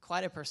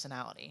 Quite a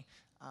personality.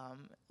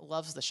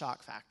 Loves the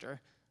shock factor.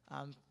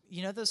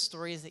 You know those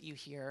stories that you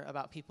hear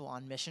about people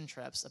on mission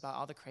trips, about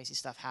all the crazy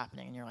stuff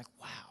happening, and you're like,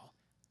 wow,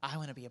 I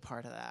want to be a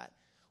part of that.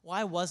 Well,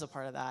 I was a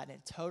part of that, and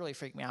it totally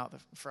freaked me out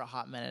for a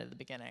hot minute at the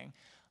beginning.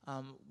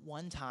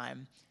 One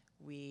time,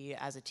 we,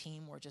 as a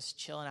team, were just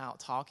chilling out,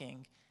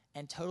 talking,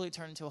 and totally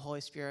turned into a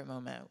Holy Spirit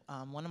moment.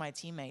 One of my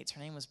teammates,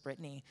 her name was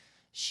Brittany,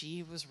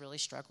 she was really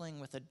struggling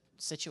with a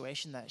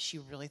situation that she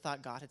really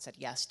thought God had said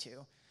yes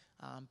to.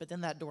 But then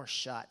that door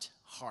shut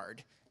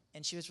hard,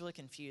 and she was really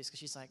confused because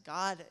she's like,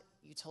 God,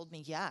 you told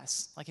me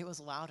yes. Like, it was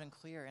loud and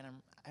clear, and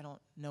I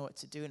don't know what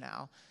to do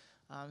now.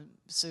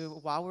 So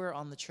while we were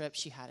on the trip,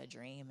 she had a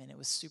dream, and it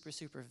was super,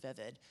 super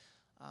vivid.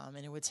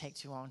 And it would take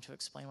too long to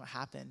explain what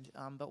happened.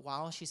 But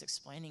while she's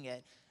explaining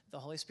it, the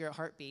Holy Spirit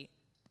heartbeat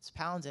is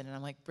pounding, and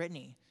I'm like,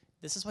 Brittany,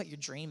 this is what your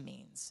dream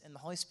means. And the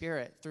Holy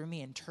Spirit, through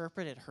me,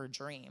 interpreted her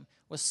dream,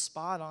 was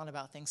spot on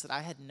about things that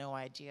I had no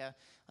idea,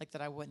 like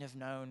that I wouldn't have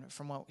known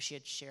from what she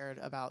had shared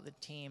about the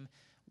team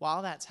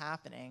while that's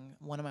happening,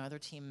 one of my other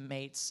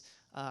teammates,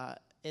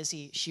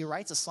 Izzy, she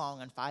writes a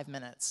song in 5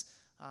 minutes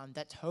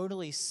that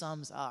totally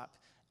sums up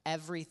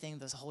everything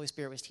the Holy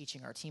Spirit was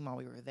teaching our team while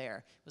we were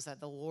there. It was that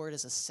the Lord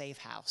is a safe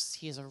house.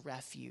 He is a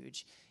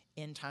refuge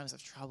in times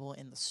of trouble,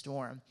 in the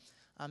storm,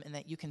 and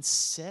that you can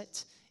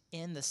sit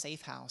in the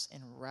safe house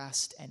and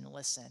rest and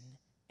listen,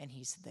 and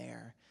he's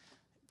there.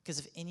 Because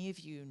if any of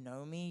you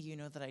know me, you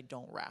know that I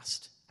don't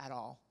rest at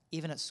all,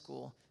 even at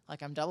school.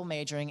 Like, I'm double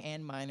majoring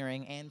and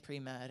minoring and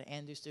pre-med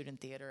and do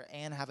student theater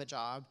and have a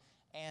job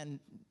and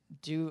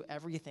do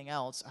everything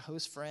else,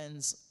 host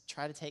friends,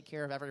 try to take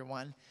care of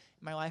everyone.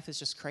 My life is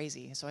just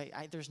crazy, so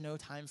there's no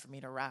time for me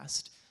to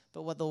rest.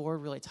 But what the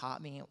Lord really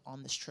taught me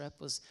on this trip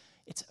was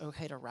it's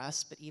okay to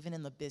rest, but even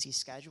in the busy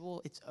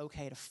schedule, it's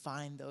okay to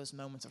find those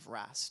moments of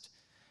rest.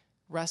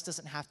 Rest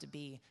doesn't have to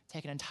be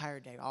take an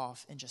entire day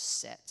off and just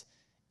sit.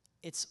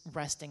 It's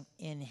resting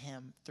in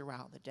him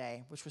throughout the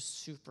day, which was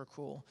super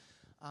cool.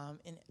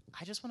 And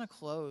I just want to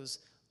close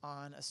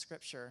on a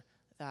scripture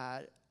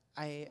that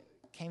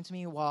came to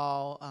me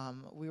while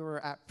we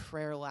were at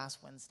prayer last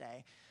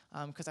Wednesday,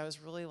 because I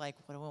was really like,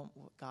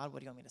 God, what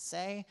do you want me to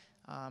say?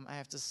 I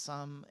have to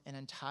sum an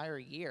entire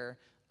year,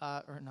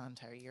 or not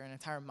entire year, an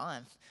entire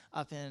month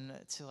up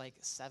into like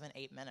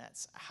 7-8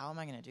 minutes. How am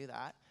I going to do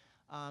that?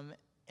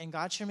 And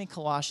God showed me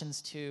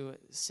Colossians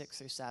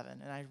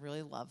 2:6-7, and I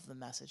really love the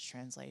Message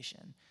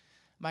translation.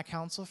 My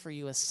counsel for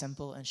you is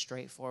simple and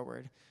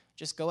straightforward.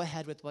 Just go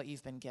ahead with what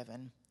you've been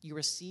given. You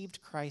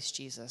received Christ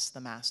Jesus, the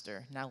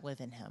Master. Now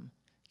live in him.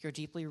 You're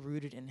deeply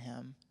rooted in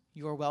him.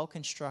 You are well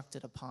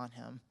constructed upon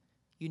him.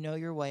 You know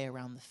your way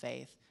around the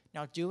faith.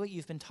 Now do what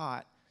you've been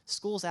taught.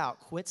 School's out.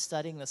 Quit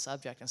studying the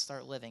subject and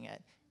start living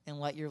it. And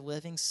let your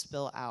living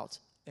spill out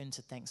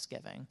into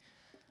thanksgiving.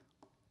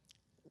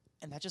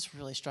 And that just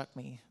really struck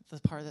me,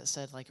 the part that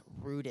said, like,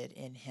 rooted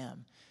in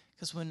him.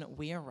 Because when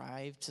we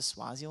arrived to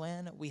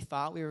Swaziland, we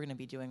thought we were going to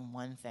be doing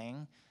one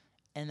thing,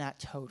 and that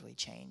totally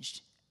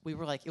changed. We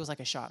were like, it was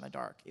like a shot in the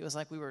dark. It was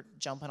like we were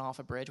jumping off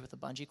a bridge with a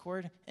bungee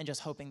cord and just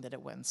hoping that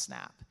it wouldn't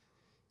snap.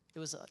 It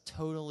was a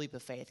total leap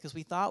of faith, because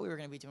we thought we were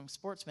going to be doing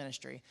sports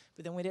ministry,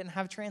 but then we didn't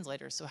have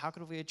translators, so how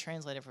could we have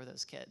translated for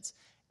those kids?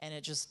 And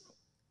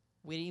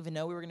we didn't even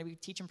know we were going to be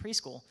teaching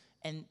preschool.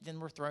 And then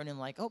we're thrown in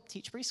like, oh,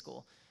 teach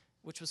preschool,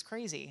 which was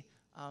crazy.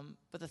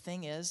 But the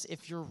thing is,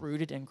 if you're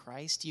rooted in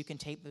Christ, you can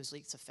take those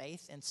leaps of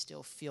faith and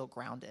still feel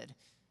grounded.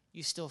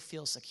 You still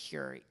feel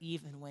secure,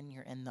 even when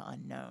you're in the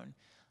unknown.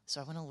 So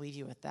I want to leave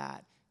you with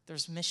that.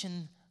 There's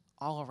mission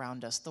all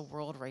around us. The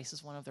World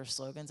Races, one of their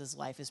slogans is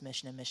life is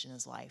mission and mission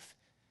is life.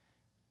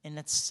 And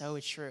that's so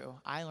true.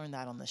 I learned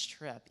that on this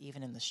trip,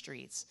 even in the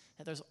streets,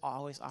 that there's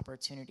always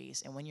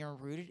opportunities. And when you're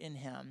rooted in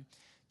him,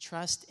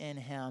 trust in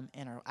him,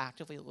 and are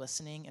actively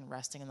listening and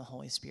resting in the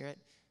Holy Spirit,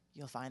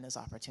 you'll find those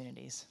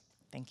opportunities.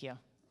 Thank you.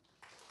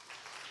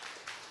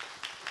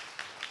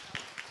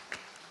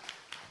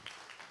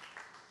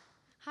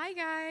 Hi,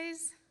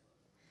 guys.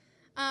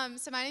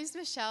 So my name is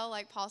Michelle,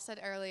 like Paul said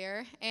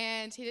earlier,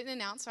 and he didn't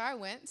announce where I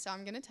went, so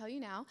I'm going to tell you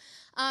now.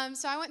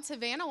 So I went to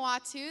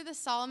Vanuatu, the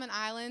Solomon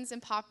Islands,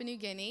 and Papua New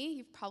Guinea.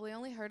 You've probably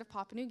only heard of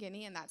Papua New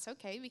Guinea, and that's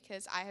okay,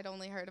 because I had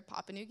only heard of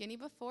Papua New Guinea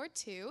before,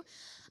 too.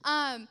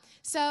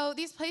 So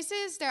these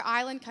places, they're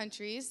island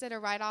countries that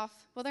are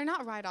they're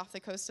not right off the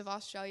coast of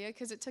Australia,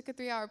 because it took a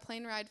 3-hour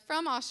plane ride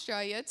from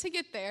Australia to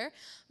get there.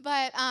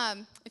 But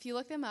if you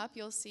look them up,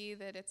 you'll see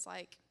that it's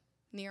like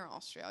near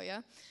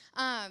Australia.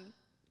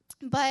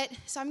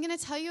 So I'm going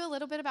to tell you a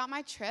little bit about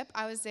my trip.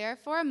 I was there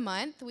for a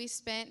month. We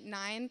spent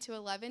 9 to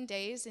 11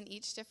 days in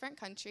each different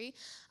country,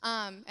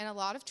 and a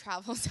lot of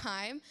travel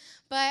time.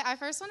 But I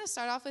first want to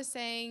start off with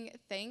saying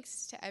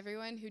thanks to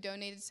everyone who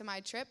donated to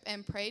my trip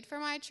and prayed for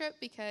my trip,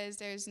 because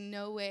there's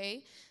no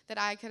way that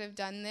I could have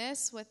done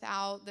this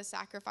without the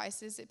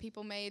sacrifices that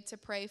people made to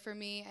pray for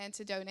me and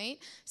to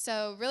donate.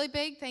 So really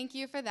big thank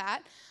you for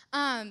that.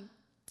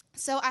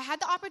 So I had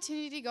the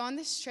opportunity to go on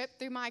this trip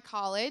through my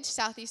college,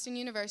 Southeastern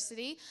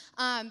University.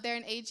 They're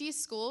an AG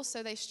school,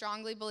 so they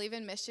strongly believe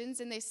in missions,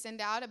 and they send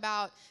out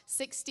about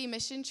 60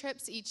 mission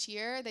trips each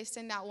year. They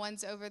send out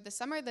ones over the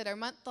summer that are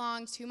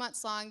month-long, 2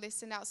 months long. They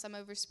send out some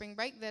over spring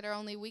break that are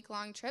only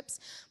week-long trips,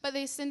 but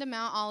they send them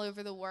out all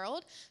over the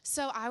world.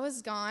 So I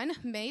was gone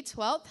May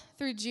 12th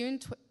through June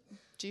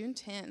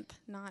 10th,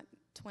 not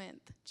 20th,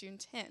 June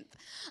 10th.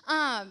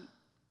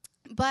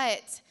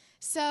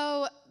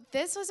 So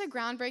this was a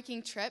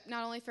groundbreaking trip,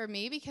 not only for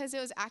me, because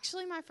it was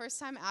actually my first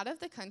time out of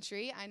the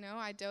country. I know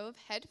I dove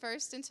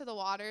headfirst into the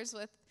waters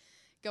with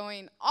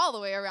going all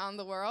the way around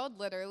the world,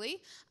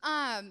 literally.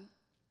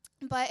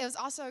 But it was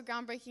also a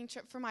groundbreaking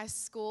trip for my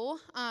school.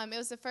 It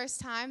was the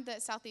first time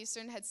that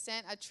Southeastern had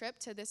sent a trip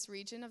to this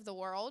region of the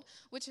world,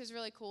 which was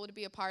really cool to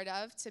be a part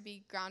of, to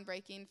be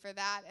groundbreaking for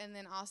that, and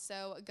then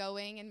also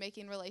going and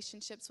making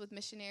relationships with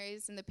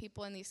missionaries and the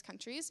people in these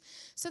countries.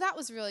 So that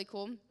was really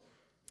cool.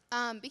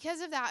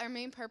 Because of that, our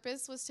main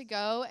purpose was to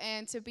go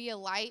and to be a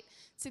light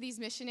to these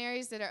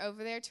missionaries that are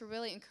over there, to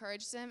really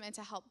encourage them and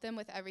to help them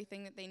with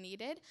everything that they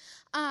needed.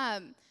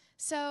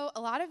 So a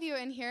lot of you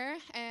in here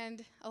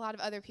and a lot of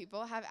other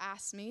people have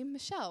asked me,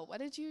 Michelle, what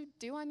did you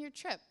do on your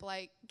trip?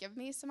 Like, give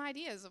me some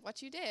ideas of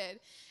what you did.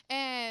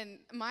 And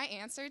my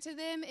answer to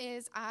them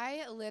is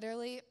I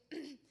literally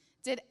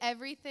did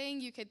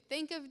everything you could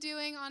think of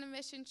doing on a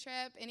mission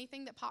trip.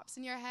 Anything that pops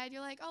in your head,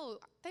 you're like, oh,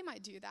 they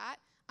might do that.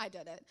 I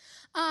did it.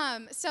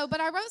 But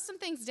I wrote some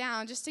things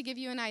down just to give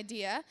you an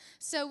idea.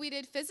 So we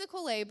did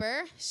physical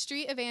labor,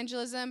 street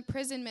evangelism,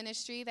 prison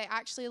ministry. They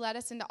actually led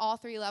us into all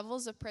 3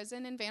 levels of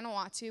prison in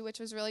Vanuatu, which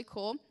was really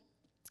cool.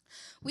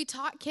 We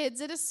taught kids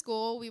at a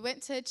school. We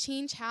went to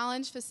Teen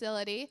Challenge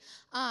facility,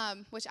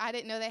 which I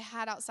didn't know they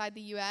had outside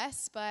the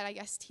U.S., but I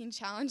guess Teen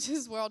Challenge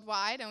is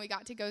worldwide, and we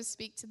got to go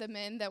speak to the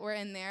men that were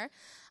in there.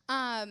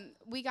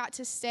 We got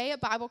to stay at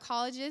Bible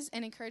colleges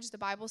and encourage the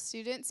Bible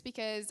students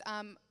because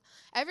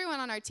everyone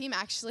on our team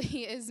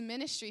actually is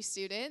ministry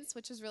students,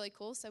 which was really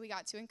cool, so we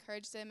got to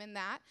encourage them in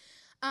that.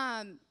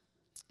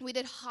 We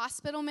did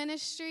hospital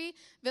ministry,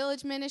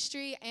 village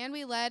ministry, and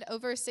we led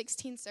over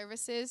 16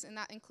 services, and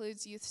that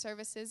includes youth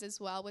services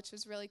as well, which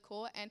was really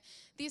cool. And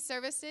these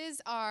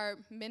services are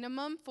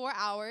minimum 4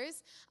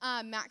 hours.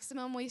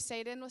 Maximum we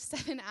stayed in was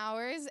 7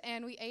 hours,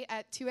 and we ate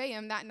at 2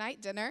 a.m. that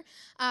night dinner.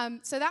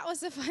 So that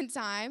was a fun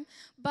time.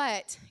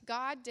 But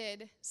God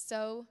did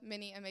so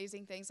many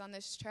amazing things on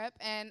this trip,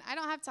 and I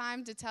don't have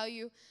time to tell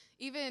you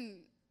even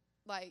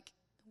like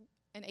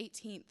an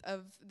 18th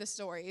of the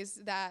stories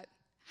that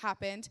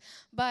happened.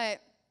 But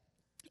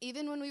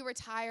even when we were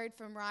tired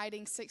from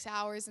riding 6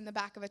 hours in the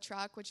back of a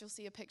truck, which you'll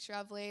see a picture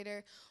of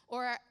later,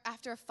 or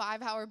after a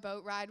 5-hour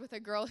boat ride with a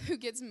girl who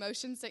gets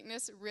motion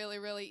sickness really,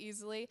 really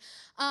easily,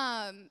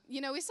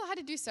 we still had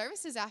to do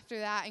services after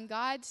that, and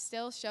God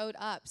still showed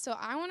up. So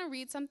I want to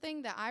read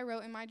something that I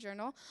wrote in my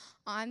journal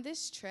on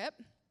this trip.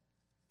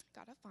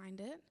 Gotta find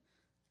it.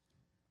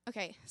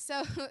 Okay,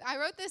 so I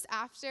wrote this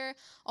after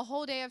a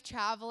whole day of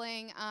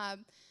traveling.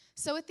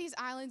 So with these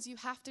islands, you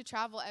have to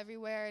travel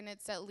everywhere, and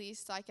it's at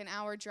least like an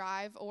hour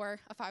drive or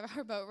a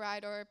 5-hour boat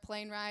ride or a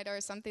plane ride or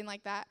something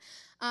like that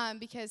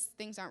because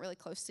things aren't really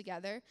close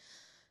together.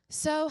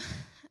 So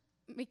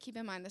keep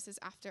in mind, this is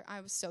after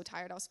I was so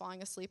tired. I was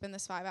falling asleep in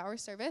this 5-hour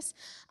service.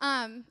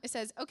 It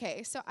says,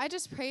 okay, so I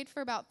just prayed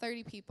for about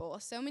 30 people.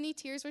 So many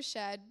tears were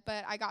shed,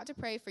 but I got to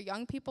pray for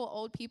young people,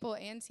 old people,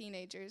 and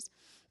teenagers.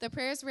 The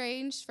prayers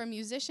ranged from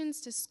musicians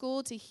to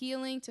school to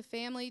healing to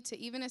family to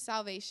even a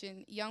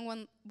salvation.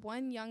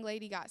 One young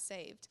lady got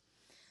saved.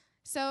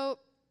 So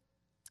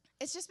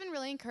it's just been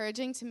really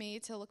encouraging to me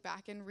to look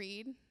back and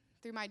read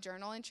through my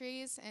journal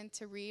entries and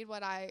to read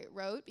what I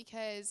wrote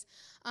because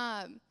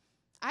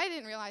I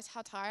didn't realize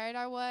how tired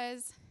I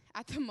was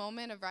at the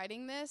moment of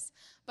writing this,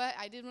 but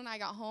I did when I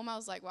got home. I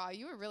was like, wow,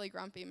 you were really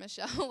grumpy,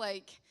 Michelle.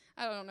 Like,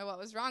 I don't know what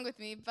was wrong with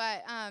me,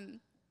 but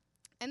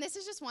and this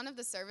is just one of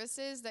the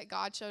services that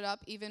God showed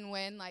up even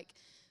when, like,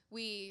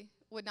 we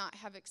would not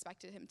have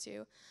expected him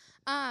to.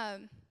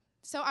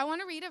 So I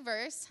want to read a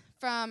verse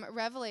from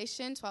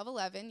Revelation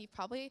 12:11.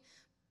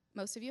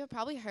 Most of you have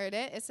probably heard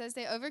it. It says,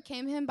 they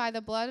overcame him by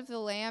the blood of the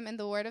Lamb and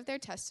the word of their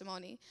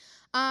testimony.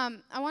 I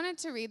wanted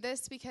to read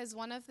this because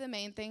one of the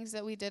main things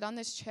that we did on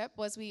this trip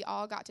was we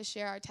all got to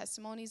share our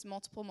testimonies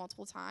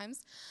multiple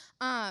times,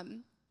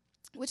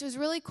 which was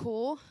really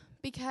cool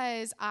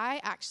because I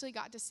actually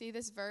got to see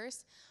this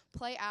verse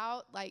play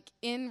out like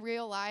in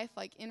real life,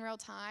 like in real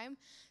time.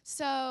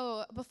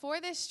 So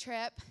before this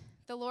trip,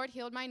 the Lord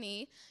healed my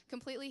knee,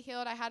 completely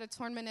healed. I had a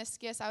torn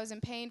meniscus. I was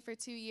in pain for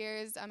 2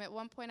 years. At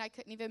one point, I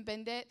couldn't even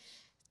bend it.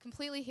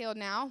 Completely healed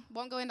now.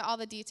 Won't go into all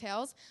the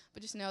details,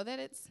 but just know that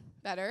it's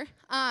better.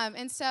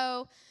 And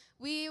so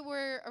we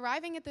were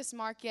arriving at this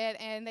market,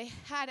 and they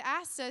had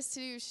asked us to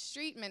do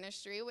street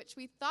ministry, which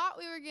we thought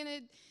we were going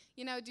to,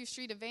 do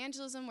street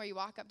evangelism where you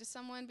walk up to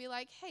someone and be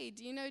like, hey,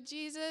 do you know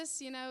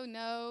Jesus?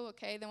 No.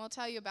 Okay, then we'll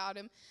tell you about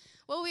him.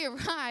 Well, we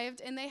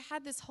arrived, and they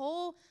had this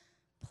whole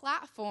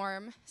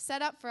platform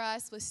set up for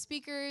us with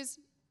speakers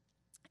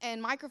and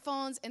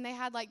microphones, and they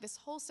had like this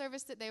whole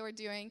service that they were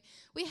doing.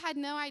 We had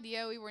no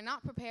idea. We were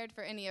not prepared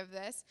for any of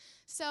this.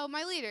 So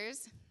my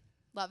leaders,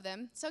 love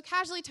them, so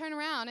casually turn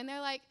around, and they're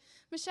like,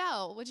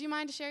 Michelle, would you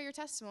mind to share your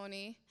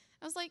testimony?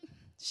 I was like,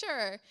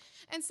 sure.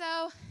 And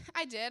so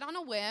I did on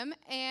a whim,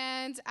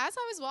 and as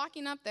I was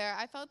walking up there,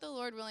 I felt the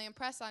Lord really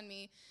impress on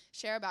me,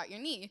 share about your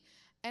knee.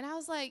 And I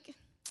was like,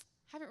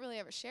 haven't really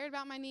ever shared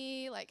about my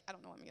knee. Like, I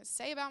don't know what I'm going to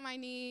say about my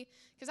knee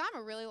because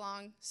I'm a really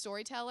long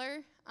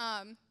storyteller.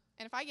 And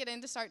if I get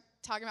into start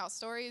talking about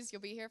stories,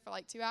 you'll be here for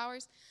like 2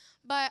 hours.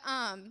 But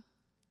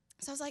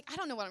so I was like, I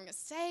don't know what I'm going to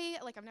say.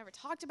 Like, I've never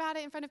talked about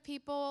it in front of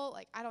people.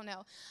 Like, I don't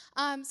know.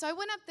 So I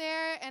went up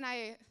there and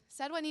I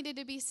said what needed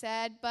to be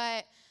said.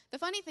 But the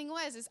funny thing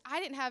is I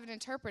didn't have an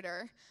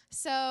interpreter.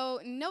 So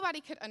nobody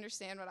could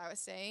understand what I was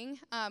saying.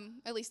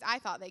 At least I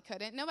thought they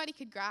couldn't. Nobody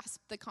could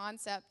grasp the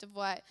concept of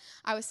what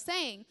I was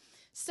saying.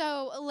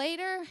 So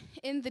later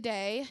in the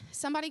day,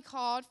 somebody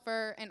called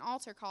for an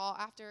altar call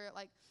after,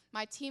 like,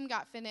 my team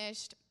got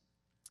finished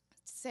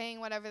saying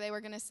whatever they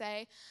were going to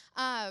say,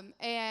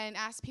 and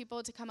asked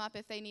people to come up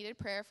if they needed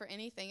prayer for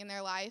anything in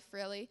their life,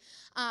 really.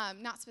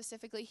 Not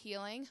specifically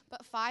healing,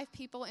 but 5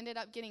 people ended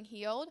up getting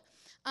healed.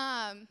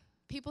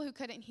 People who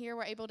couldn't hear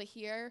were able to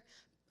hear.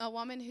 A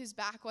woman whose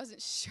back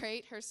wasn't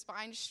straight, her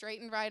spine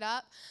straightened right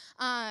up.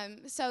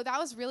 So that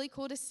was really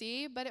cool to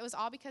see, but it was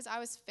all because I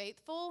was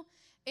faithful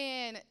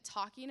in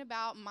talking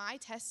about my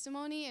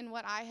testimony and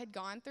what I had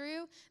gone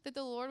through, that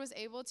the Lord was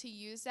able to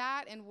use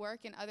that and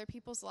work in other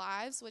people's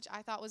lives, which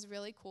I thought was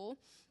really cool.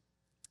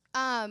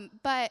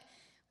 But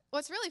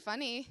what's really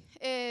funny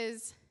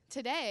is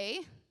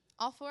today,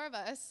 all 4 of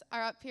us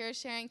are up here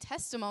sharing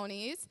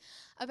testimonies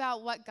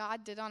about what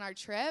God did on our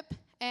trip.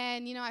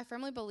 And, I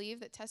firmly believe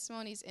that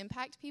testimonies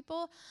impact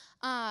people.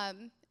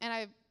 And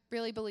I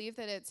really believe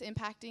that it's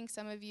impacting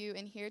some of you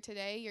in here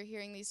today. You're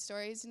hearing these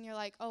stories and you're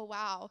like, oh,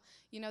 wow,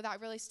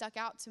 that really stuck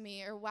out to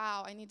me. Or,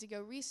 wow, I need to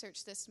go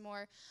research this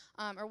more.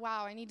 Or,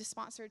 wow, I need to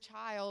sponsor a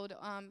child,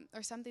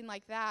 or something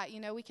like that.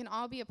 We can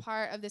all be a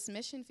part of this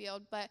mission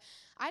field. But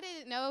I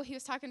didn't know he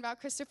was talking about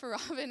Christopher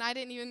Robin. I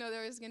didn't even know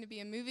there was going to be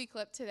a movie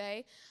clip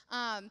today.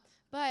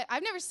 But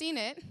I've never seen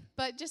it.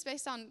 But just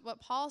based on what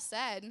Paul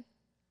said,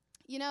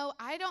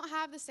 I don't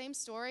have the same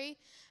story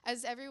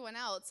as everyone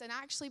else. And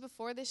actually,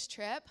 before this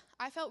trip,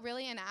 I felt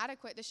really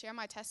inadequate to share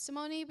my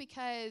testimony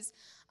because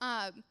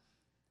I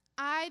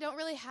don't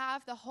really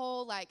have the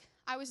whole,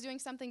 I was doing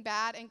something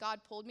bad and God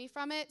pulled me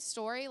from it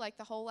story,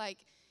 the whole,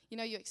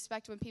 you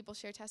expect when people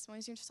share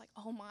testimonies, you're just like,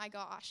 oh my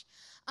gosh.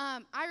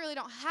 I really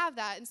don't have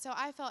that, and so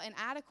I felt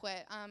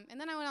inadequate. And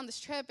then I went on this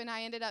trip, and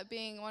I ended up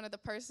being one of the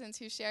persons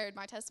who shared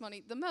my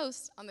testimony the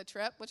most on the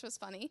trip, which was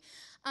funny.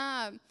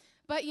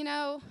 But,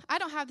 I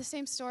don't have the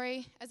same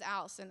story as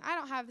Allison. I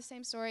don't have the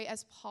same story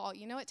as Paul.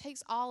 It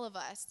takes all of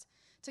us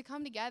to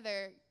come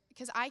together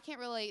because I can't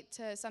relate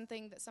to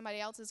something that somebody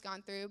else has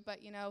gone through, but,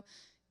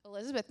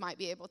 Elizabeth might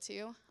be able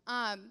to.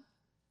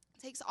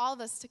 It takes all of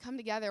us to come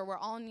together. We're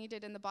all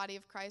needed in the body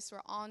of Christ. We're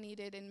all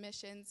needed in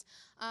missions.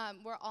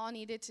 We're all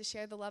needed to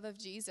share the love of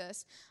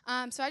Jesus.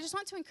 So I just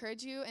want to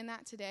encourage you in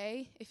that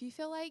today. If you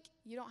feel like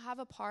you don't have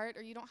a part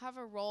or you don't have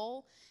a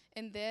role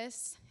in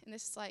this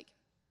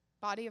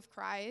body of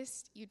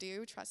Christ, you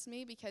do, trust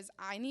me, because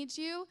I need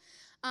you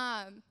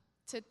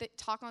to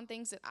talk on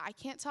things that I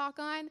can't talk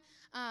on,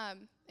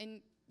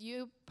 and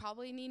you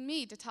probably need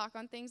me to talk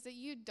on things that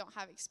you don't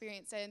have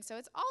experience in. So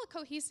it's all a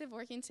cohesive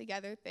working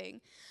together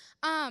thing.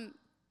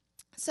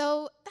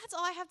 So that's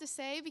all I have to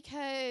say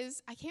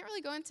because I can't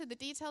really go into the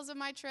details of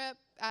my trip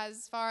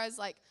as far as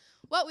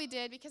what we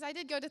did because I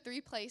did go to 3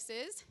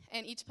 places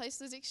and each place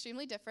was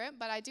extremely different,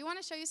 but I do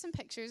want to show you some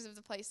pictures of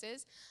the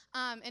places.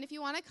 And if you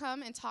want to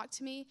come and talk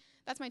to me,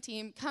 that's my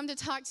team, come to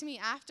talk to me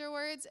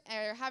afterwards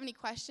or have any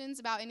questions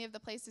about any of the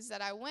places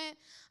that I went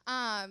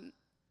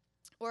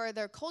or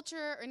their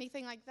culture or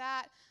anything like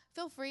that,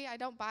 feel free. I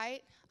don't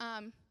bite.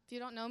 If you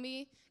don't know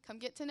me, come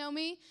get to know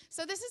me.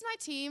 So this is my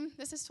team.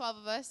 This is 12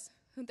 of us.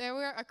 They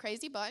were a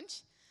crazy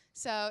bunch,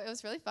 so it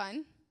was really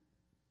fun.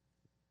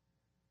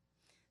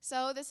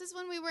 So this is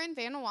when we were in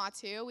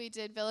Vanuatu. We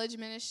did village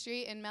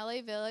ministry in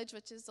Mele Village,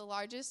 which is the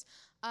largest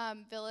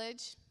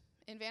village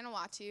in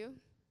Vanuatu.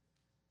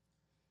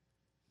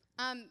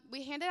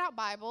 We handed out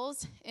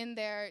Bibles in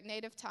their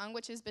native tongue,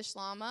 which is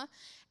Bislama.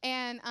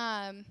 And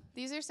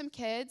these are some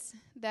kids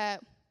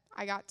that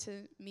I got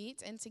to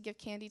meet and to give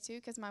candy to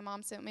because my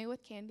mom sent me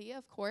with candy,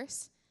 of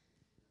course.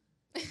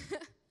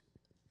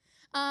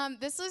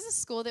 This was a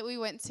school that we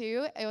went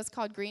to. It was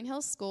called Green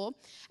Hills School.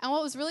 And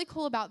what was really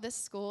cool about this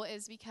school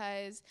is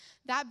because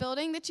that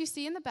building that you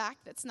see in the back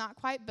that's not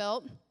quite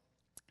built,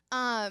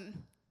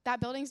 that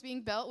building's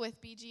being built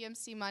with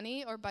BGMC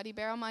money or Buddy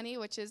Barrel money,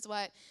 which is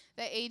what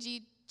the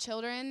AG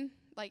children,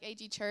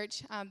 AG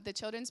Church, the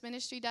children's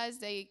ministry does.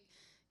 They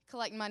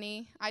collect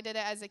money. I did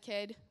it as a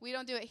kid. We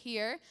don't do it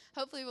here.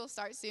 Hopefully we'll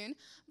start soon.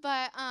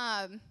 But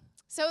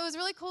so it was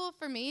really cool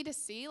for me to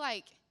see,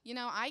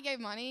 I gave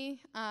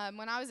money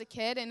when I was a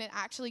kid, and it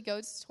actually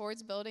goes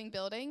towards building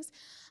buildings.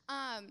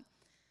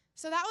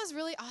 So that was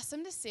really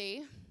awesome to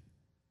see.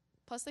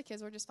 Plus, the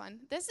kids were just fun.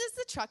 This is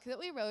the truck that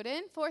we rode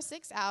in for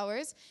 6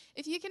 hours.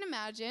 If you can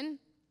imagine,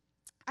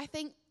 I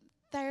think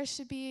there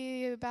should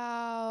be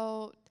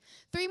about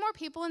 3 more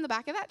people in the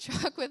back of that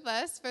truck with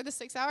us for the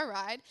 6-hour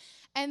ride.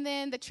 And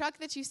then the truck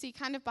that you see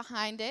kind of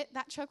behind it,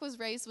 that truck was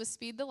raised with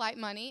Speed the Light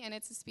money, and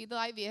it's a Speed the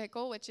Light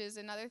vehicle, which is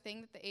another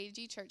thing that the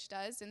AG Church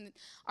does. And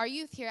our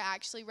youth here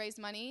actually raise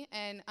money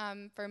and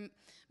for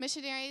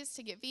missionaries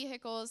to get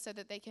vehicles so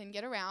that they can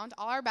get around.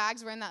 All our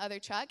bags were in that other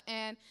truck,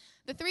 and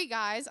the 3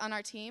 guys on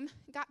our team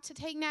got to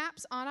take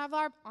naps on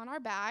our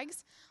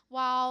bags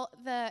while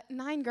the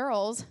 9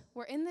 girls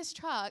were in this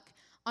truck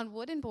on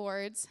wooden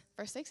boards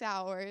for 6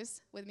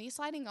 hours with me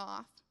sliding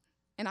off,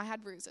 and I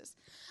had bruises.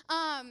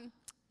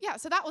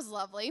 So that was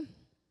lovely.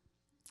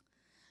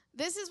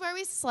 This is where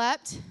we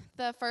slept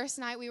the first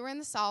night we were in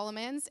the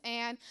Solomons,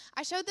 and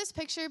I showed this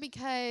picture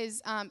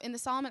because in the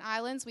Solomon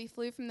Islands, we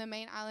flew from the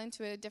main island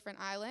to a different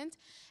island,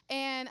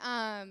 and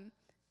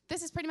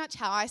this is pretty much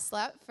how I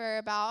slept for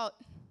about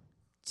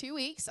 2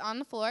 weeks on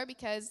the floor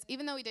because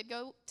even though we did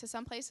go to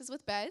some places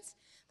with beds,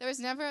 there was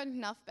never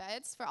enough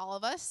beds for all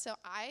of us. So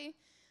I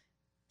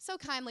so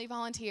kindly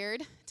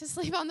volunteered to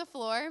sleep on the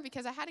floor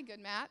because I had a good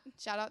mat.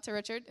 Shout out to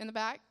Richard in the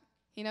back.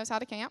 He knows how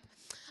to camp.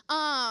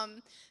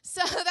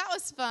 So that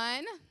was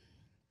fun.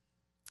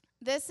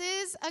 This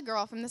is a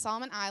girl from the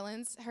Solomon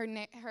Islands.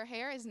 Her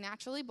hair is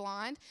naturally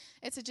blonde.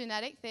 It's a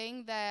genetic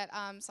thing that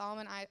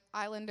Solomon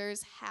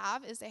Islanders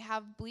have, is they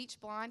have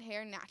bleach blonde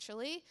hair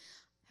naturally.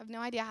 I have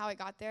no idea how it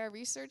got there.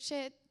 Research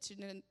it. It's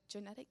a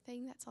genetic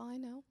thing. That's all I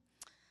know.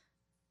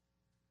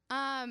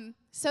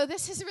 So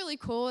this is really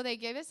cool. They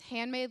gave us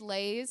handmade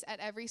leis at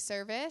every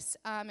service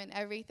and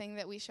everything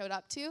that we showed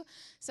up to.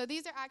 So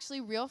these are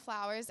actually real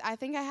flowers. I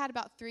think I had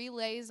about 3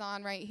 leis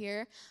on right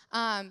here.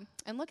 And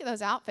look at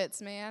those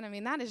outfits, man. I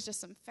mean, that is just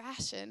some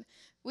fashion.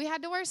 We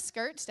had to wear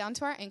skirts down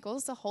to our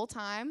ankles the whole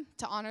time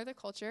to honor the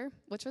culture,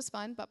 which was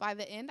fun. But by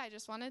the end, I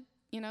just wanted,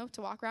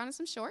 to walk around in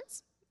some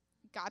shorts.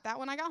 Got that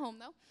when I got home,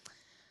 though.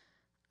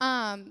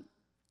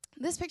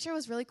 This picture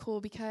was really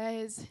cool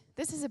because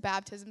this is a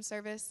baptism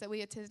service that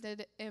we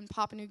attended in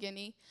Papua New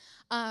Guinea.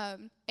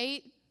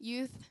 8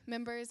 youth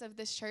members of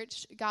this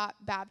church got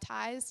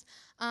baptized.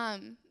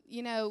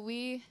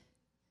 We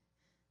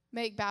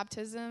make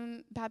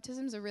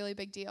baptism's a really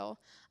big deal.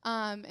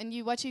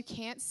 And what you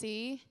can't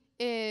see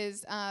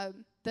is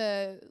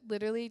the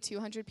literally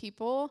 200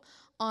 people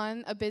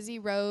on a busy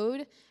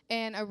road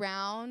and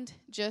around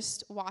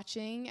just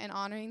watching and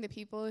honoring the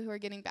people who are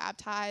getting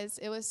baptized.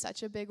 It was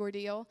such a big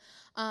ordeal,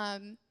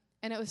 and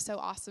it was so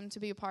awesome to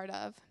be a part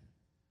of.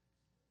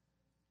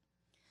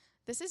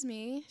 This is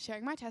me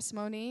sharing my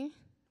testimony,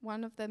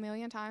 one of the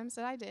million times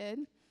that I did.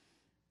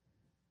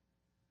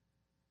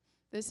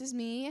 This is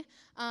me.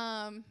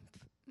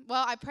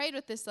 I prayed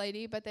with this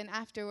lady, but then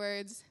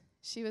afterwards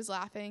she was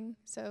laughing,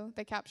 so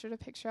they captured a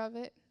picture of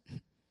it.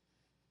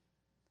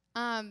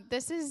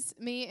 This is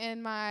me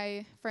and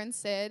my friend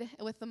Sid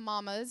with the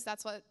mamas.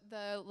 That's what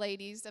the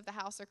ladies of the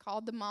house are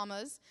called, the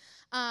mamas.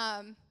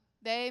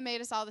 They made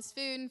us all this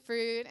food and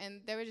fruit,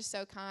 and they were just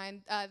so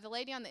kind. The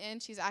lady on the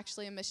end, she's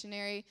actually a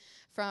missionary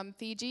from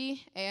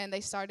Fiji, and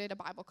they started a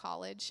Bible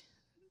college.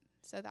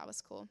 So that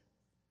was cool.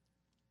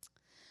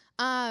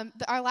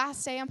 Our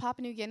last day in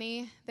Papua New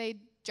Guinea, they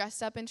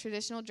dressed up in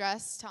traditional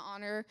dress to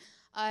honor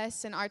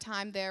us and our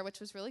time there, which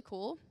was really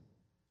cool.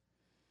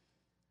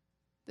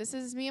 This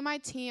is me and my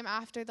team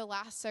after the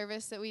last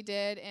service that we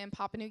did in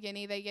Papua New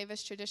Guinea. They gave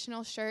us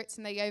traditional shirts,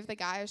 and they gave the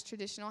guys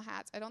traditional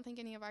hats. I don't think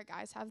any of our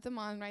guys have them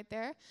on right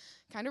there.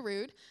 Kind of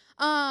rude.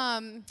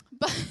 But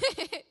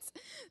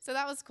so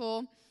that was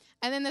cool.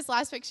 And then this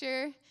last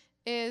picture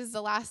is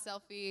the last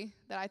selfie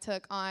that I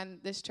took on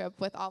this trip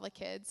with all the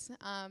kids.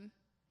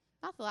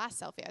 Not the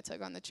last selfie I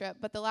took on the trip,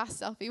 but the last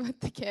selfie with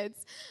the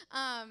kids.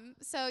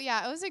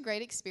 It was a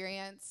great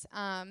experience.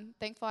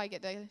 Thankful I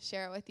get to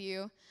share it with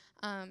you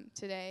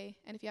today.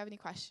 And if you have any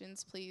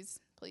questions, please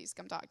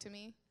come talk to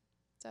me.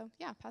 So,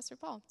 Pastor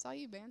Paul, it's all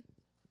you, man.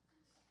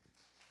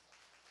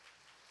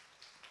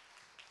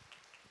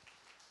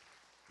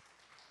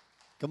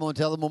 Come on,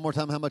 tell them one more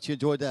time how much you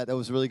enjoyed that. That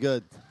was really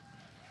good.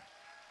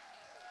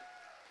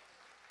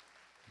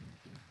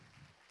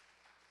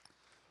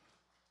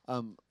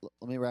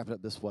 Let me wrap it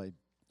up this way.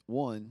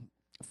 One,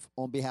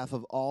 on behalf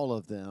of all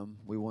of them,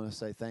 we want to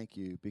say thank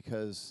you,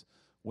 because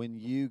when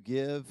you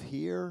give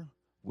here,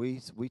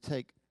 we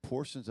take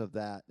portions of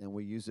that and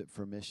we use it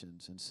for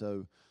missions. And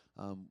so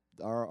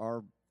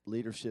our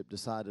leadership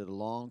decided a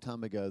long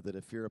time ago that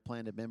if you're a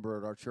planted member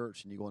at our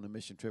church and you go on a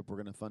mission trip, we're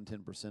going to fund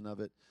 10% of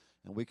it.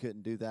 And we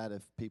couldn't do that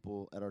if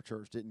people at our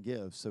church didn't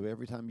give. So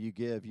every time you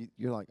give,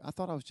 you're like, I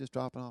thought I was just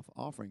dropping off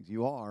offerings.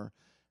 You are.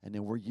 And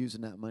then we're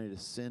using that money to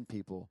send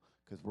people,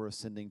 because we're a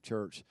sending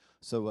church.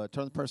 So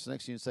turn to the person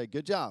next to you and say,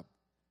 good job.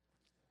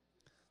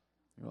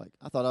 You're like,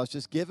 I thought I was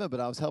just giving, but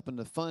I was helping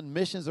to fund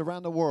missions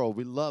around the world.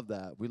 We love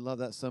that. We love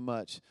that so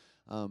much.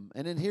 And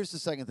then here's the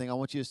second thing. I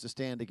want you to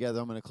stand together.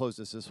 I'm going to close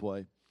this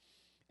way.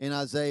 In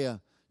Isaiah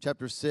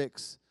chapter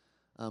 6,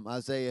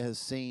 Isaiah has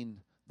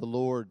seen the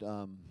Lord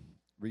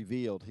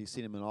revealed. He's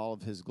seen him in all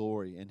of his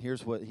glory. And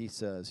here's what he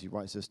says. He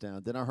writes this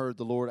down. Then I heard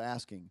the Lord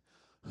asking,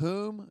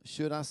 whom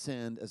should I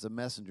send as a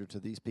messenger to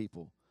these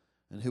people?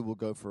 And who will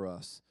go for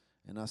us?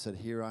 And I said,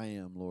 here I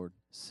am, Lord,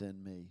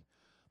 send me.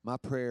 My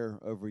prayer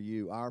over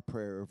you, our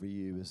prayer over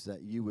you, is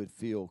that you would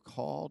feel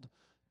called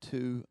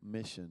to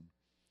mission.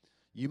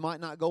 You might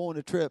not go on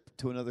a trip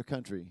to another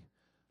country,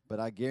 but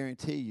I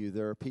guarantee you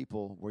there are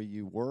people where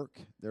you work,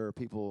 there are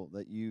people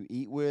that you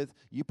eat with.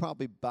 You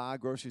probably buy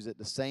groceries at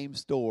the same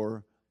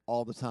store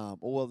all the time.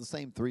 Well, the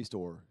same 3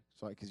 stores,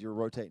 right? Because you're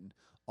rotating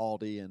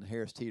Aldi and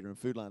Harris Teeter and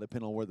Food Line,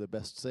 depending on where the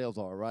best sales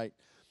are, right?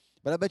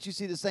 But I bet you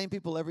see the same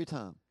people every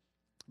time.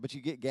 But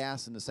you get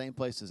gas in the same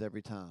places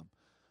every time.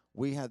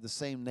 We have the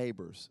same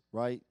neighbors,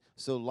 right?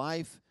 So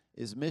life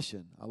is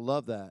mission. I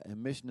love that.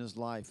 And mission is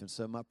life. And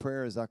so my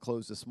prayer as I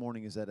close this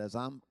morning is that as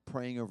I'm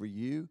praying over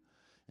you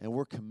and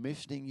we're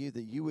commissioning you,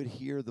 that you would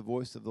hear the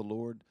voice of the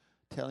Lord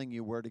telling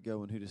you where to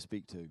go and who to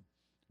speak to,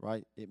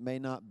 right? It may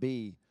not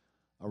be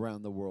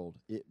around the world.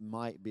 It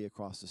might be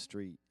across the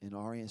street. And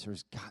our answer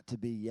has got to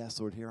be, yes,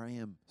 Lord, here I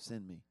am.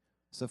 Send me.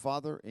 So,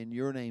 Father, in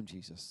your name,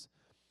 Jesus,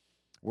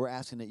 we're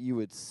asking that you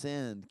would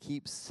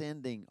keep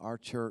sending our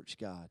church,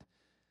 God.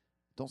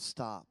 Don't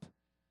stop.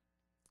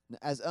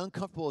 As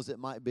uncomfortable as it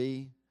might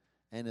be,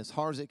 and as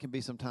hard as it can be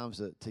sometimes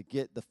to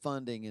get the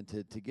funding and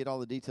to get all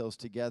the details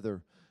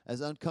together, as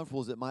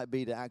uncomfortable as it might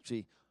be to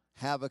actually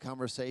have a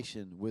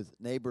conversation with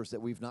neighbors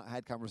that we've not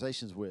had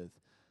conversations with,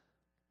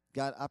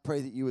 God, I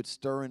pray that you would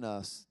stir in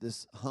us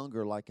this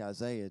hunger like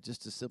Isaiah,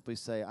 just to simply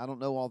say, I don't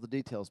know all the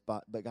details,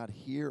 but God,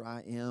 here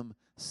I am,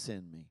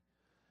 send me.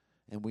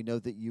 And we know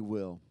that you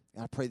will.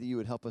 And I pray that you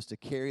would help us to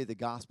carry the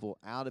gospel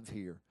out of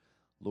here,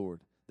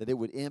 Lord, that it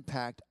would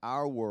impact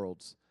our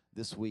worlds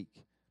this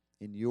week.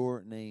 In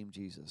your name,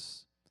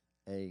 Jesus,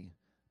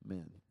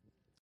 amen.